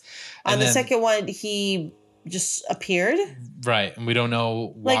 I guess. On the second one, he just appeared. Right, and we don't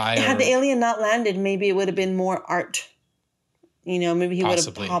know why. Had the alien not landed, maybe it would have been more Art. Maybe he would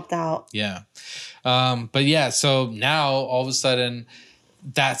have popped out. Yeah. But yeah, so now all of a sudden,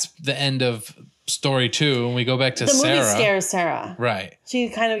 that's the end of story too, and we go back to the Sarah. movie scares Sarah. Right. She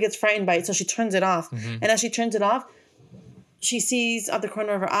kind of gets frightened by it, so she turns it off. Mm-hmm. And as she turns it off, she sees out the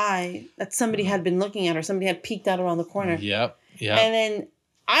corner of her eye that somebody had been looking at her. Somebody had peeked out around the corner. Yep. And then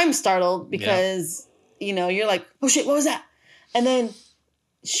I'm startled because, you're like, oh shit, what was that? And then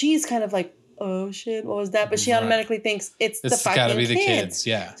she's kind of like, oh shit, what was that? But she automatically thinks it's the fucking gotta be kids. the kids,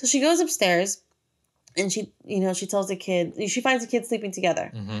 yeah. So she goes upstairs and she tells the kid, she finds the kids sleeping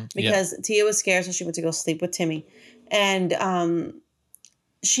together because Tia was scared, so she went to go sleep with Timmy. And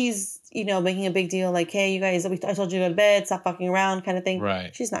she's, making a big deal like, hey, you guys, I told you to go to bed, stop fucking around kind of thing.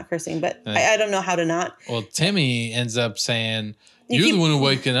 Right. She's not cursing, but I don't know how to not. Well, Timmy ends up saying, you're the one who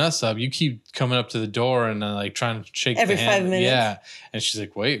waking us up. You keep coming up to the door and like trying to shake every the hand. 5 minutes. Yeah. And she's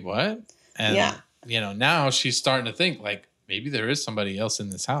like, wait, what? And, now she's starting to think like maybe there is somebody else in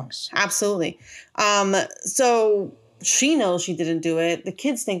this house. Absolutely. So she knows she didn't do it. The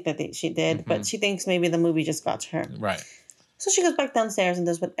kids think that she did, but she thinks maybe the movie just got to her. Right. So she goes back downstairs and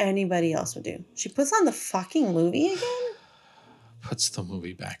does what anybody else would do. She puts on the fucking movie again. Puts the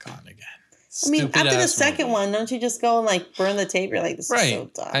movie back on again. I mean, after the second one, don't you just go and like burn the tape? You're like, this is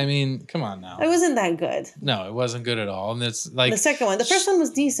so dumb. I mean, come on now. It wasn't that good. No, it wasn't good at all. And it's like the second one. The first one was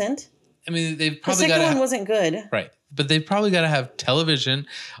decent. I mean, they've The probably got second one wasn't good. Right. But they've probably got to have television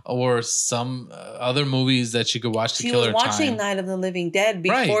or some other movies that she could watch to kill her time. She was watching Night of the Living Dead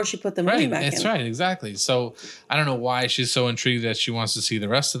before she put the movie back in. That's right, exactly. So I don't know why she's so intrigued that she wants to see the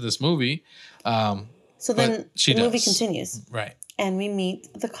rest of this movie. So then the movie continues. Right. And we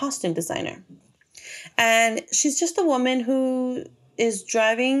meet the costume designer. And she's just a woman who is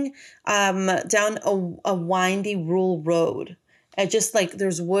driving down a windy rural road. And just like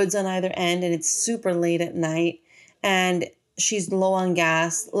there's woods on either end and it's super late at night. And she's low on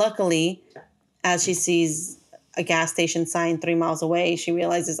gas. Luckily, as she sees a gas station sign 3 miles away, she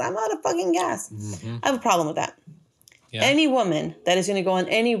realizes, I'm out of fucking gas. Mm-hmm. I have a problem with that. Yeah. Any woman that is going to go on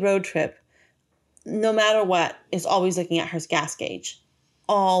any road trip, no matter what, is always looking at her gas gauge.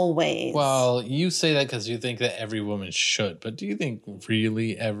 Always. Well, you say that because you think that every woman should. But do you think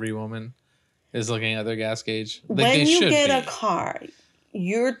really every woman is looking at their gas gauge? Like when you get a car,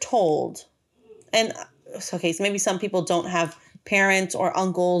 you're told, and okay, so maybe some people don't have parents or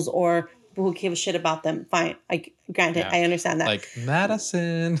uncles or people who give a shit about them. Fine. Granted, I understand that. Like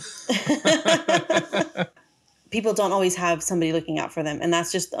Madison. People don't always have somebody looking out for them. And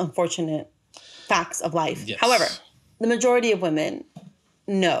that's just unfortunate facts of life. Yes. However, the majority of women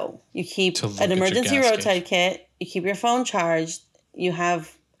know. You keep an emergency roadside kit. You keep your phone charged. You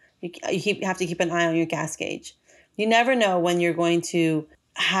have to keep an eye on your gas gauge. You never know when you're going to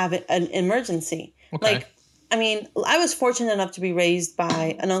have an emergency. Okay. Like, I mean, I was fortunate enough to be raised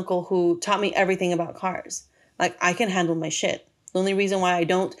by an uncle who taught me everything about cars. Like, I can handle my shit. The only reason why I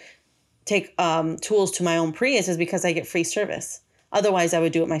don't take tools to my own Prius is because I get free service. Otherwise, I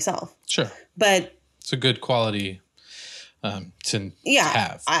would do it myself. Sure. But it's a good quality to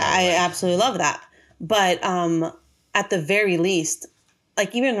have. I absolutely love that. But at the very least,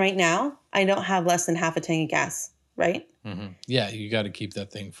 like even right now, I don't have less than half a tank of gas, right? Mm-hmm. Yeah, you got to keep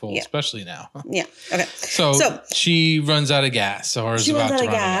that thing full, especially now. Yeah. Okay. So she runs out of gas, or is about to run out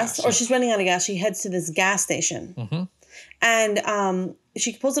of gas, or she's running out of gas. She heads to this gas station, and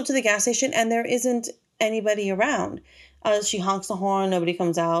she pulls up to the gas station, and there isn't anybody around. She honks the horn, nobody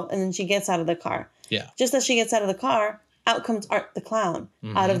comes out, and then she gets out of the car. Yeah. Just as she gets out of the car, out comes Art the Clown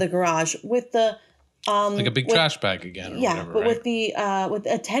out of the garage with the like a big trash bag again. Or whatever, but with the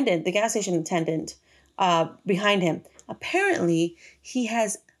attendant, the gas station attendant, behind him. Apparently, he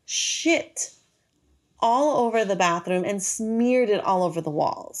has shit all over the bathroom and smeared it all over the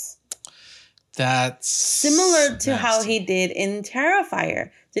walls. That's similar to how he did in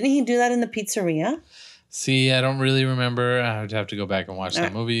Terrifier. Didn't he do that in the pizzeria? See, I don't really remember. I would have to go back and watch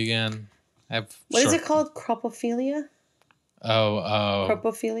that movie again. What is it called? Cropophilia?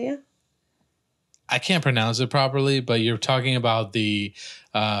 Cropophilia? I can't pronounce it properly, but you're talking about the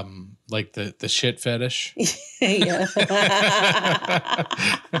like the shit fetish. Yeah.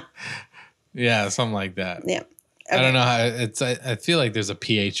 Yeah, something like that. Yeah. Okay. I don't know how it's. I feel like there's a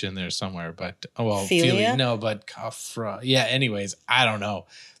pH in there somewhere, but Philia? No, but kafra. Yeah. Anyways, I don't know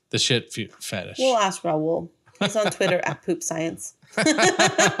the shit fetish. We'll ask Raul. He's on Twitter at Poop Science. All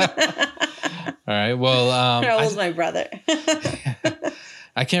right. Well, Raul's my brother.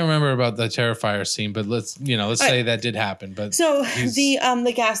 I can't remember about the Terrifier scene, but let's say that did happen. But so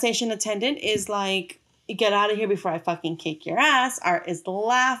the gas station attendant is like, "Get out of here before I fucking kick your ass." Art is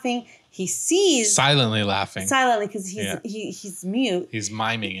laughing. He sees silently laughing because he's mute. He's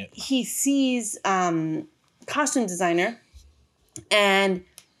miming it. He sees costume designer and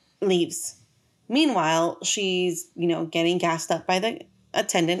leaves. Meanwhile, she's, getting gassed up by the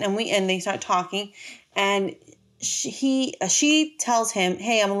attendant, and they start talking, and she tells him,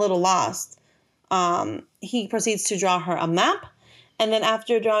 "Hey, I'm a little lost." He proceeds to draw her a map, and then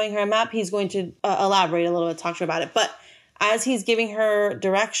after drawing her a map, he's going to elaborate a little bit, talk to her about it. But as he's giving her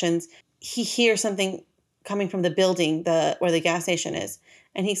directions, he hears something coming from the building, where the gas station is,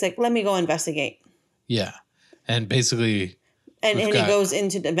 and he's like, "Let me go investigate." Yeah, and basically, and he goes in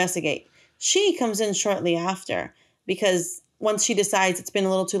to investigate. She comes in shortly after, because once she decides it's been a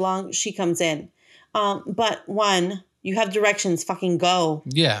little too long, she comes in. But one, you have directions, fucking go.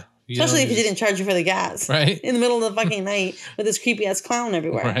 Yeah. Especially if he didn't charge you for the gas. Right. In the middle of the fucking night with this creepy ass clown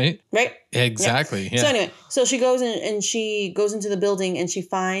everywhere. Right. Right? Exactly. Yeah. So anyway, so she goes in and she goes into the building and she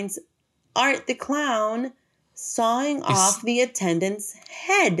finds Art the clown sawing off the attendant's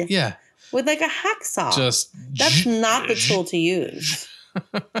head. Yeah. With like a hacksaw. That's not the tool to use.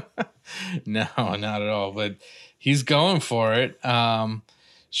 No, not at all. But he's going for it.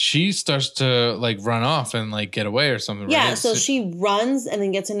 She starts to like run off and like get away or something. Yeah, right? so she runs and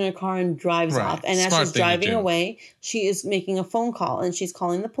then gets in her car and drives off. And as she's driving away, she is making a phone call and she's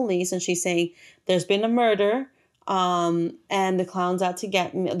calling the police and she's saying, "There's been a murder. And the clown's out to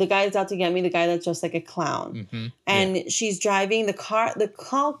get me. The guy's out to get me. The guy that's just like a clown." Mm-hmm. And she's driving the car. The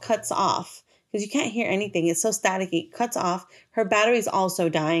call cuts off because you can't hear anything. It's so staticky. It cuts off. Her battery's also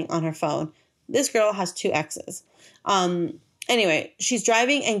dying on her phone. This girl has 2 exes. Anyway, she's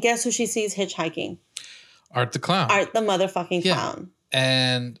driving, and guess who she sees hitchhiking? Art the clown. Art the motherfucking clown.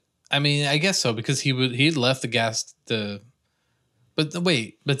 And I mean, I guess so, because he'd left the gas. But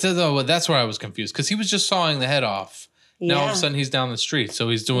that's where I was confused, because he was just sawing the head off. Yeah. Now all of a sudden he's down the street, so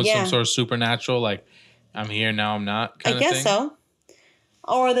he's doing some sort of supernatural, like, I'm here now, I'm not kind of thing. I guess so.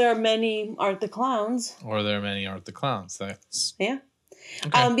 Or there are many Art the Clowns. That's yeah.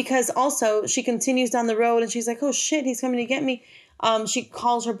 Okay. Because also she continues down the road and she's like, "Oh shit, he's coming to get me." She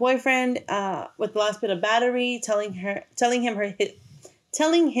calls her boyfriend with the last bit of battery, telling him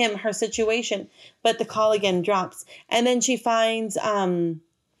her situation, but the call again drops. And then she finds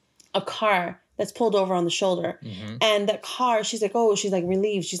a car that's pulled over on the shoulder. Mm-hmm. And that car, she's like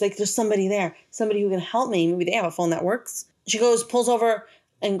relieved. She's like, "There's somebody there, somebody who can help me. Maybe they have a phone that works." She pulls over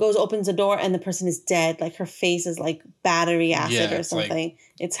and opens the door, and the person is dead. Like her face is like battery acid or something. Like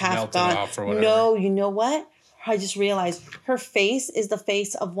it's half gone. Off or whatever. No, you know what? I just realized her face is the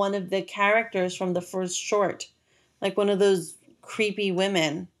face of one of the characters from the first short. Like one of those creepy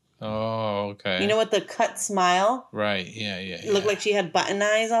women. Oh, okay. You know what? The cut smile? Right. Yeah. It looked like she had button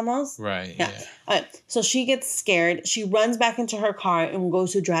eyes almost. Right. Yeah. All right. So she gets scared. She runs back into her car and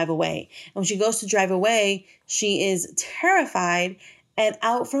goes to drive away. And when she goes to drive away, she is terrified. And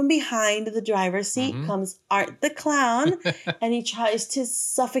out from behind the driver's seat comes Art the Clown. And he tries to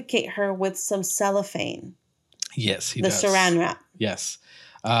suffocate her with some cellophane. Yes, he does. The saran wrap. Yes.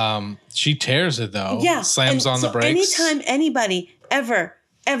 She tears it though. Yeah. Slams on the brakes. Anytime anybody ever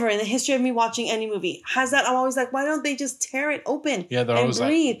in the history of me watching any movie has that, I'm always like, why don't they just tear it open? Yeah, they're always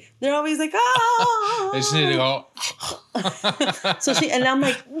breathe. Like, they're always like, oh. They just need to go. And I'm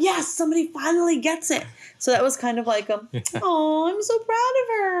like, yes, somebody finally gets it. So that was kind of like oh, I'm so proud of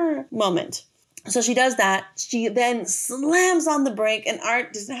her moment. So she does that. She then slams on the brake, and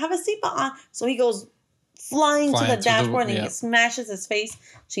Art doesn't have a seatbelt on, so he goes flying to the dashboard and he smashes his face.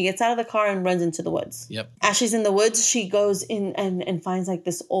 She gets out of the car and runs into the woods. Yep. As she's in the woods, she goes in and finds like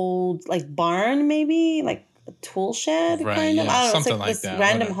this old like barn, maybe like a tool shed kind of. I don't know. Something it's like this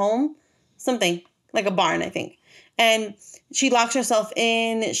random home, something like a barn, I think. And she locks herself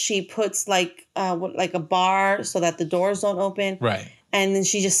in. She puts like a bar so that the doors don't open. Right. And then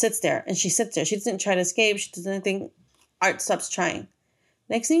she just sits there. And she sits there. She doesn't try to escape. She does anything. Art stops trying.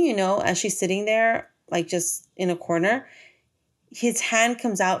 Next thing you know, as she's sitting there, like just in a corner, his hand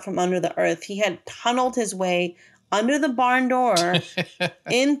comes out from under the earth. He had tunneled his way under the barn door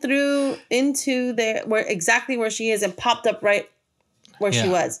into there where she is, and popped up right where she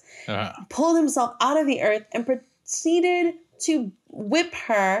was. Pulled himself out of the earth and proceeded to whip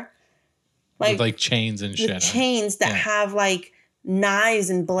her with like chains and shit. Chains that have like knives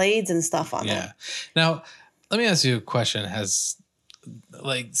and blades and stuff on them. Yeah. Now, let me ask you a question.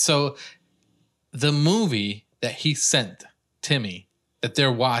 So the movie that he sent Timmy, that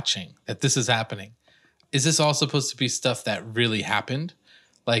they're watching, that this is happening, is this all supposed to be stuff that really happened?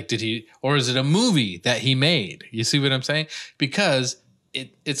 Like, or is it a movie that he made? You see what I'm saying? Because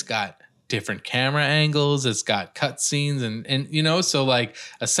it's got different camera angles. It's got cut scenes and you know, so like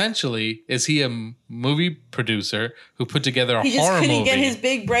essentially, is he a movie producer who put together a He just horror couldn't movie? get his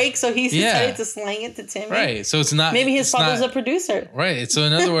big break, so he decided to slang it to Timmy. Right. So it's not Maybe his it's father's not- a producer. Right. So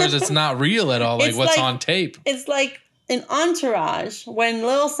in other words, it's not real at all. Like It's what's like- on tape. It's like in Entourage when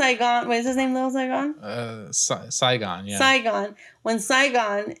Lil Saigon, what is his name? Lil Saigon? Saigon. Yeah. Saigon. When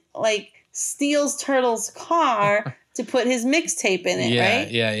Saigon like steals Turtle's car to put his mixtape in it, yeah, right?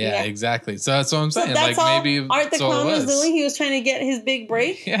 yeah, exactly. So that's what I'm So saying. that's Like all maybe Art the that's all Clown it was doing. He was trying to get his big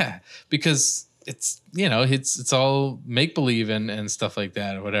break. Yeah, because it's, you know, it's all make believe and stuff like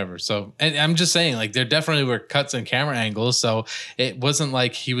that or whatever. So, and I'm just saying, like, there definitely were cuts and camera angles. So it wasn't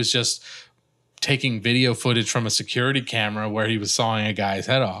like he was just taking video footage from a security camera where he was sawing a guy's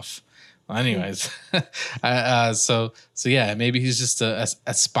head off. Well, anyways, so yeah, maybe he's just a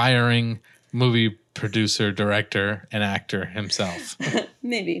aspiring movie producer, director, and actor himself.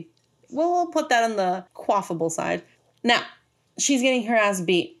 Maybe. We'll put that on the quaffable side. Now, she's getting her ass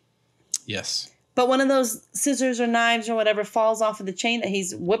beat. Yes. But one of those scissors or knives or whatever falls off of the chain that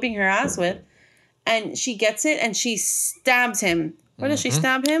he's whipping her ass with. And she gets it and she stabs him. Where does she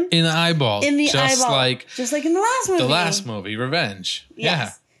stab him? In the eyeball. In the just eyeball. Just like in the last movie. The last movie, Revenge. Yes.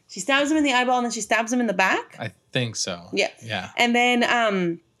 Yeah. She stabs him in the eyeball and then she stabs him in the back. I think so. Yeah. Yeah. And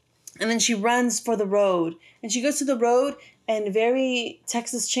then she runs for the road. And she goes to the road and very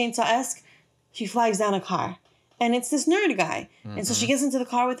Texas Chainsaw-esque, she flags down a car. And it's this nerd guy. Mm-hmm. And so she gets into the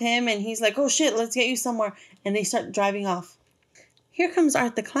car with him and he's like, oh shit, let's get you somewhere. And they start driving off. Here comes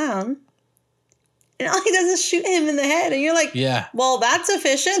Art the Clown. And all he does is shoot him in the head. And you're like, yeah, well, that's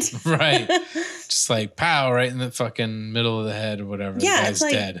efficient. Right. Just like, pow, right in the fucking middle of the head or whatever. Yeah, the guy's it's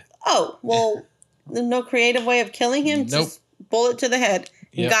like, dead. Oh, well, there's no creative way of killing him. Nope. Just bullet to the head.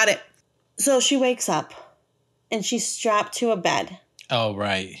 You Yep. got it. So she wakes up and she's strapped to a bed. Oh,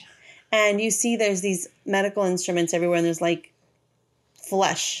 right. And you see there's these medical instruments everywhere and there's like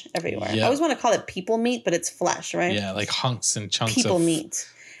flesh everywhere. Yep. I always want to call it people meat, but it's flesh, right? Yeah, like hunks and chunks People of meat.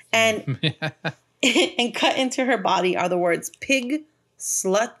 And and cut into her body are the words pig,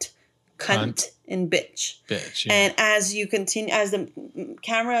 slut, cunt, and bitch. Bitch. Yeah. And as the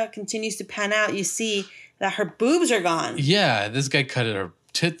camera continues to pan out, you see that her boobs are gone. Yeah, this guy cut her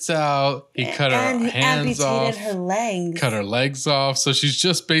tits out. He cut her and he hands amputated off. her legs. Cut her legs off. So she's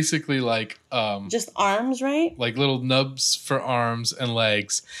just basically like just arms, right? like little nubs for arms and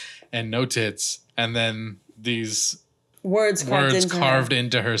legs and no tits. And then these Words carved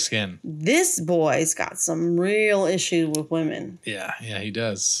into her skin. This boy's got some real issue with women. Yeah, he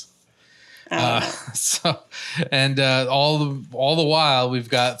does. I don't know. So, and all the while we've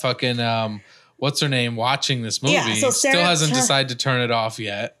got fucking what's her name watching this movie. Yeah, so Sarah still hasn't decided to turn it off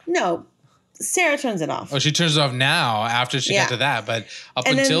yet. No, Sarah turns it off. Oh, she turns it off now after she Yeah. got to that, but up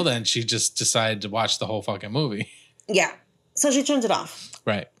And until then she just decided to watch the whole fucking movie. Yeah. So she turns it off.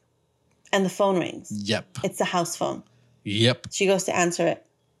 Right. And the phone rings. Yep. It's the house phone. Yep. She goes to answer it.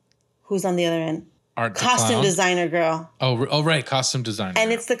 Who's on the other end? Art the Costume Clown. designer girl. Oh, right, costume designer.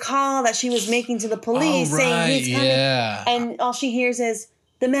 And it's the call that she was making to the police saying he's coming. Yeah. And all she hears is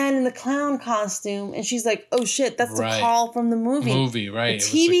the man in the clown costume. And she's like, oh shit, that's the call from the movie. Right. The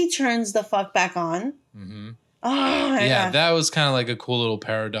TV turns the fuck back on. Mm-hmm. Oh, my Yeah, God. that was kind of like a cool little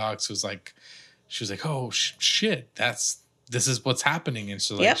paradox. It was like, she was like, oh, shit, this is what's happening. And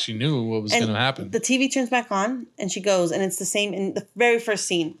so like, Yep. she knew what was And going to happen. The TV turns back on and she goes, and it's the same in the very first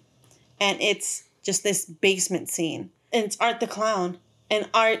scene. And it's just this basement scene. And it's Art the Clown. And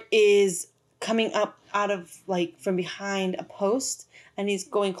Art is coming up out of like from behind a post and he's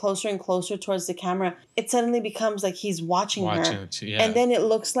going closer and closer towards the camera. It suddenly becomes like he's watching her. Yeah. And then it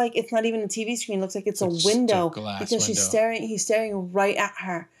looks like it's not even a TV screen. It looks like it's a just a window glass because window. he's staring right at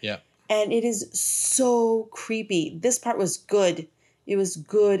her. Yeah. And it is so creepy. This part was good. It was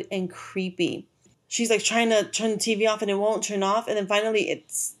good and creepy. She's like trying to turn the TV off and it won't turn off. And then finally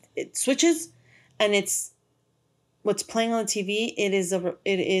it switches and it's what's playing on the TV. It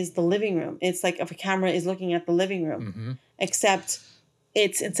is the living room. It's like if a camera is looking at the living room. Mm-hmm. Except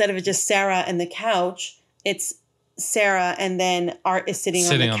it's instead of it just Sarah and the couch, it's Sarah and then Art is sitting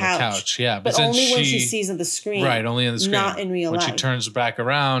on the couch. Yeah. But only when she sees on the screen. Right, only on the screen. Not in real when life. When she turns back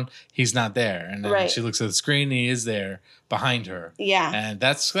around, he's not there. And then she looks at the screen and he is there behind her. Yeah. And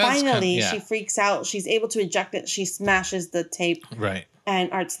that's finally kind of, she freaks out. She's able to eject it. She smashes the tape. Right.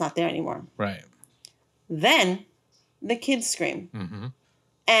 And Art's not there anymore. Right. Then the kids scream. Mm-hmm.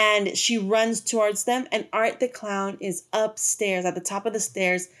 And she runs towards them and Art the Clown is upstairs at the top of the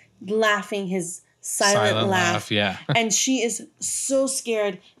stairs laughing his silent laugh. Yeah. And she is so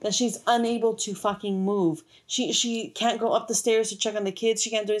scared that she's unable to fucking move. She can't go up the stairs to check on the kids. She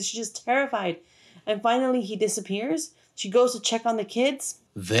can't do it. She's just terrified. And finally he disappears. She goes to check on the kids.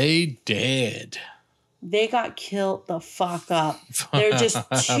 They did. They got killed the fuck up. They're just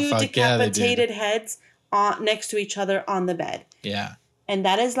two decapitated heads next to each other on the bed. Yeah. And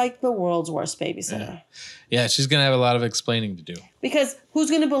that is like the world's worst babysitter. Yeah, she's going to have a lot of explaining to do. Because who's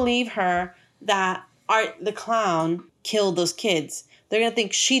going to believe her that Art the clown killed those kids? They're going to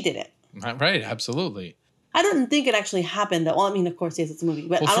think she did it. Right, absolutely. I don't think it actually happened, though. Well, I mean, of course, yes, it's a movie.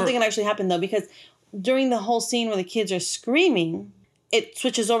 But I don't think it actually happened, though, because during the whole scene where the kids are screaming, it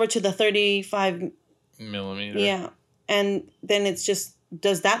switches over to the 35 millimeter. Yeah. And then it's just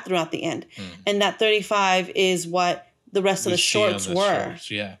does that throughout the end. And that 35 is what the rest of the shorts were.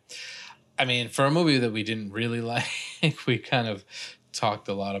 Yeah. I mean, for a movie that we didn't really like, we kind of talked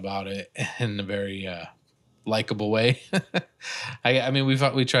a lot about it in a very likable way. I mean,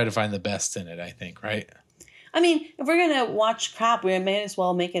 we try to find the best in it, I think, right? I mean, if we're going to watch crap, we may as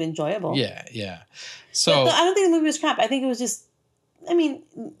well make it enjoyable. Yeah, yeah. So I don't think the movie was crap. I think it was just, I mean,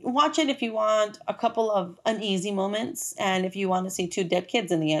 watch it if you want a couple of uneasy moments and if you want to see two dead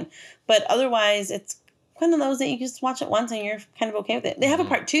kids in the end. But otherwise, it's one of those that you just watch it once and you're kind of okay with it. They have a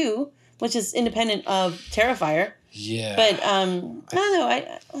part 2, which is independent of Terrifier. Yeah. But I don't know.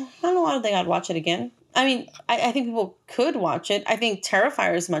 I don't know. I don't think I'd watch it again. I mean, I think people could watch it. I think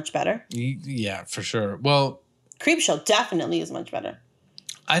Terrifier is much better. Yeah, for sure. Well, Creepshow definitely is much better.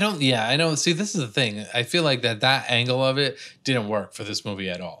 I know. See, this is the thing. I feel like that angle of it didn't work for this movie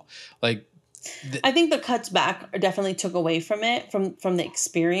at all. Like, I think the cuts back definitely took away from it, from the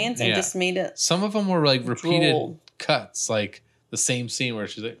experience, and just made it. Some of them were like repeated cuts, like the same scene where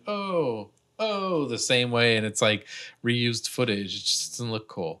she's like, oh, the same way, and it's like reused footage. It just doesn't look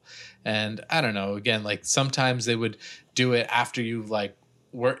cool. And I don't know. Again, like sometimes they would do it after you like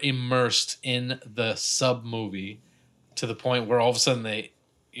were immersed in the sub movie to the point where all of a sudden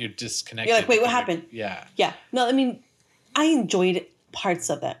you're disconnected. You're like, wait, what happened? Yeah. Yeah. No, I mean, I enjoyed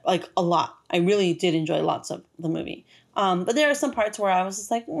parts of it, like a lot. I really did enjoy lots of the movie. But there are some parts where I was just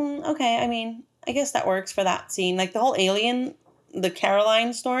like, okay, I mean, I guess that works for that scene. Like the whole Alien, the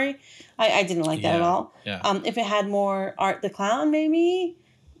Caroline story, I didn't like that at all. Yeah. If it had more Art the Clown, maybe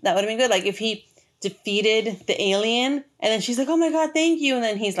that would have been good. Like if he defeated the alien and then she's like, oh my God, thank you. And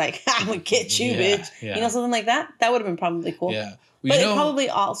then he's like, I'm gonna get you, bitch. Yeah. You know, something like that. That would have been probably cool. Yeah. But it probably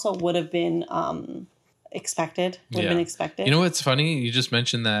also would have been expected. Would have been expected. You know what's funny? You just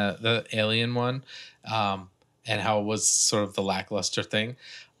mentioned the alien one and how it was sort of the lackluster thing.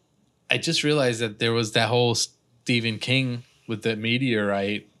 I just realized that there was that whole Stephen King with the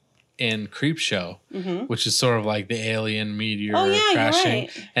meteorite in Creepshow, which is sort of like the alien meteor crashing. You're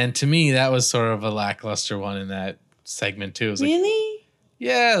right. And to me, that was sort of a lackluster one in that segment too. It was really? Like,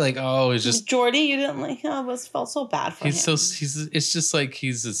 yeah, like it's just Jordy. You didn't like him. I felt so bad for him. It's just like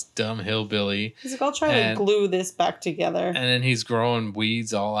he's this dumb hillbilly. He's like, I'll try to glue this back together. And then he's growing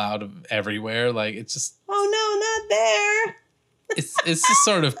weeds all out of everywhere. Like it's just not there. it's just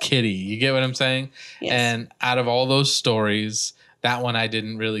sort of kiddie. You get what I'm saying? Yes. And out of all those stories, that one I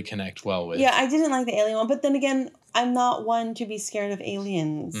didn't really connect well with. Yeah, I didn't like the alien one, but then again, I'm not one to be scared of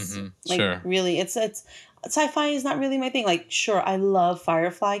aliens. Mm-hmm. Like, sure. Really, it's sci-fi is not really my thing. Like, sure, I love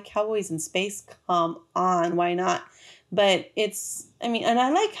Firefly, Cowboys in Space. Come on, why not? But and I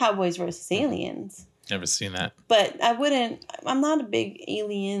like Cowboys versus Aliens. Never seen that. But I'm not a big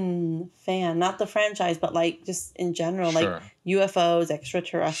Alien fan. Not the franchise, but like just in general, sure. Like UFOs,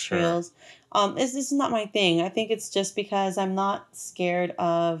 extraterrestrials. Sure. This is not my thing. I think it's just because I'm not scared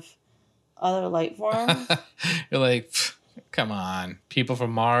of other life forms. You're like, come on, people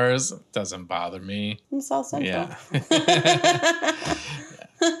from Mars doesn't bother me. I'm South Central. Yeah.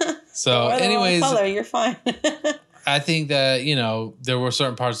 So, anyways, color, you're fine. I think that there were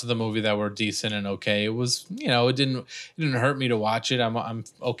certain parts of the movie that were decent and okay. It was it didn't hurt me to watch it. I'm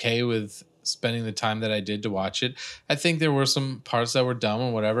okay with spending the time that I did to watch it. I think there were some parts that were dumb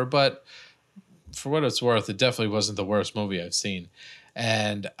and whatever, but for what it's worth, it definitely wasn't the worst movie I've seen.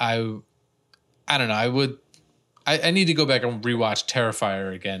 And I don't know. I need to go back and rewatch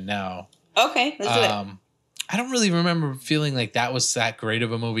Terrifier again now. Okay, let's do it. I don't really remember feeling like that was that great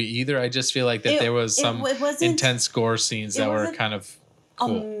of a movie either. I just feel like that there was some intense gore scenes that were kind of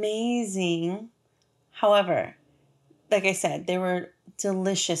cool. Amazing. However, like I said, there were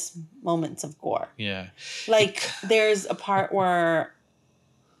delicious moments of gore. Yeah. Like there's a part where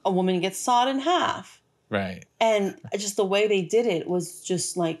a woman gets sawed in half. Right. And just the way they did it was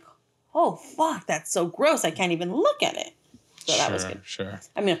just like, oh, fuck, that's so gross. I can't even look at it. So that was good. Sure.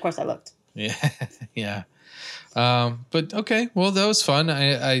 I mean, of course I looked. Yeah. Yeah. But okay. Well, that was fun.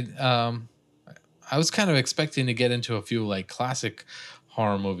 I was kind of expecting to get into a few like classic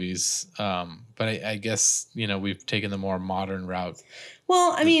horror movies. But I guess, we've taken the more modern route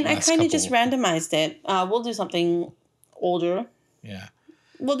Well, I the mean, I last kind of just couple. randomized it. We'll do something older. Yeah.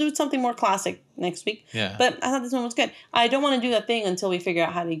 We'll do something more classic next week. Yeah. But I thought this one was good. I don't want to do that thing until we figure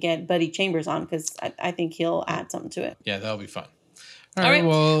out how to get Buddy Chambers on because I think he'll add something to it. Yeah, that'll be fun. All right.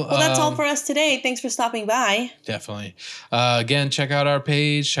 Well, that's all for us today. Thanks for stopping by. Definitely. Again, check out our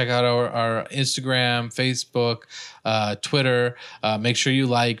page, check out our Instagram, Facebook, Twitter. Make sure you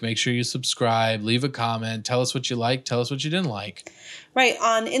make sure you subscribe, leave a comment, tell us what you like, tell us what you didn't like. Right.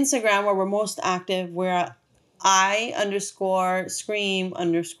 On Instagram, where we're most active, we're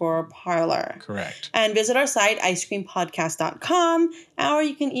I_scream_parlor. Correct. And visit our site, icecreampodcast.com, or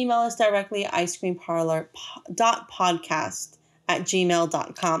you can email us directly,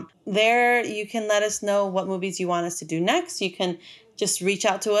 icecreamparlor.podcast@gmail.com. There you can let us know what movies you want us to do next. You can just reach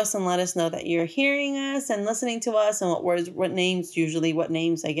out to us and let us know that you're hearing us and listening to us and what names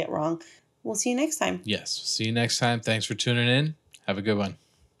I get wrong. We'll see you next time. Yes. See you next time. Thanks for tuning in. Have a good one.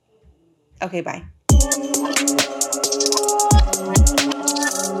 Okay, bye.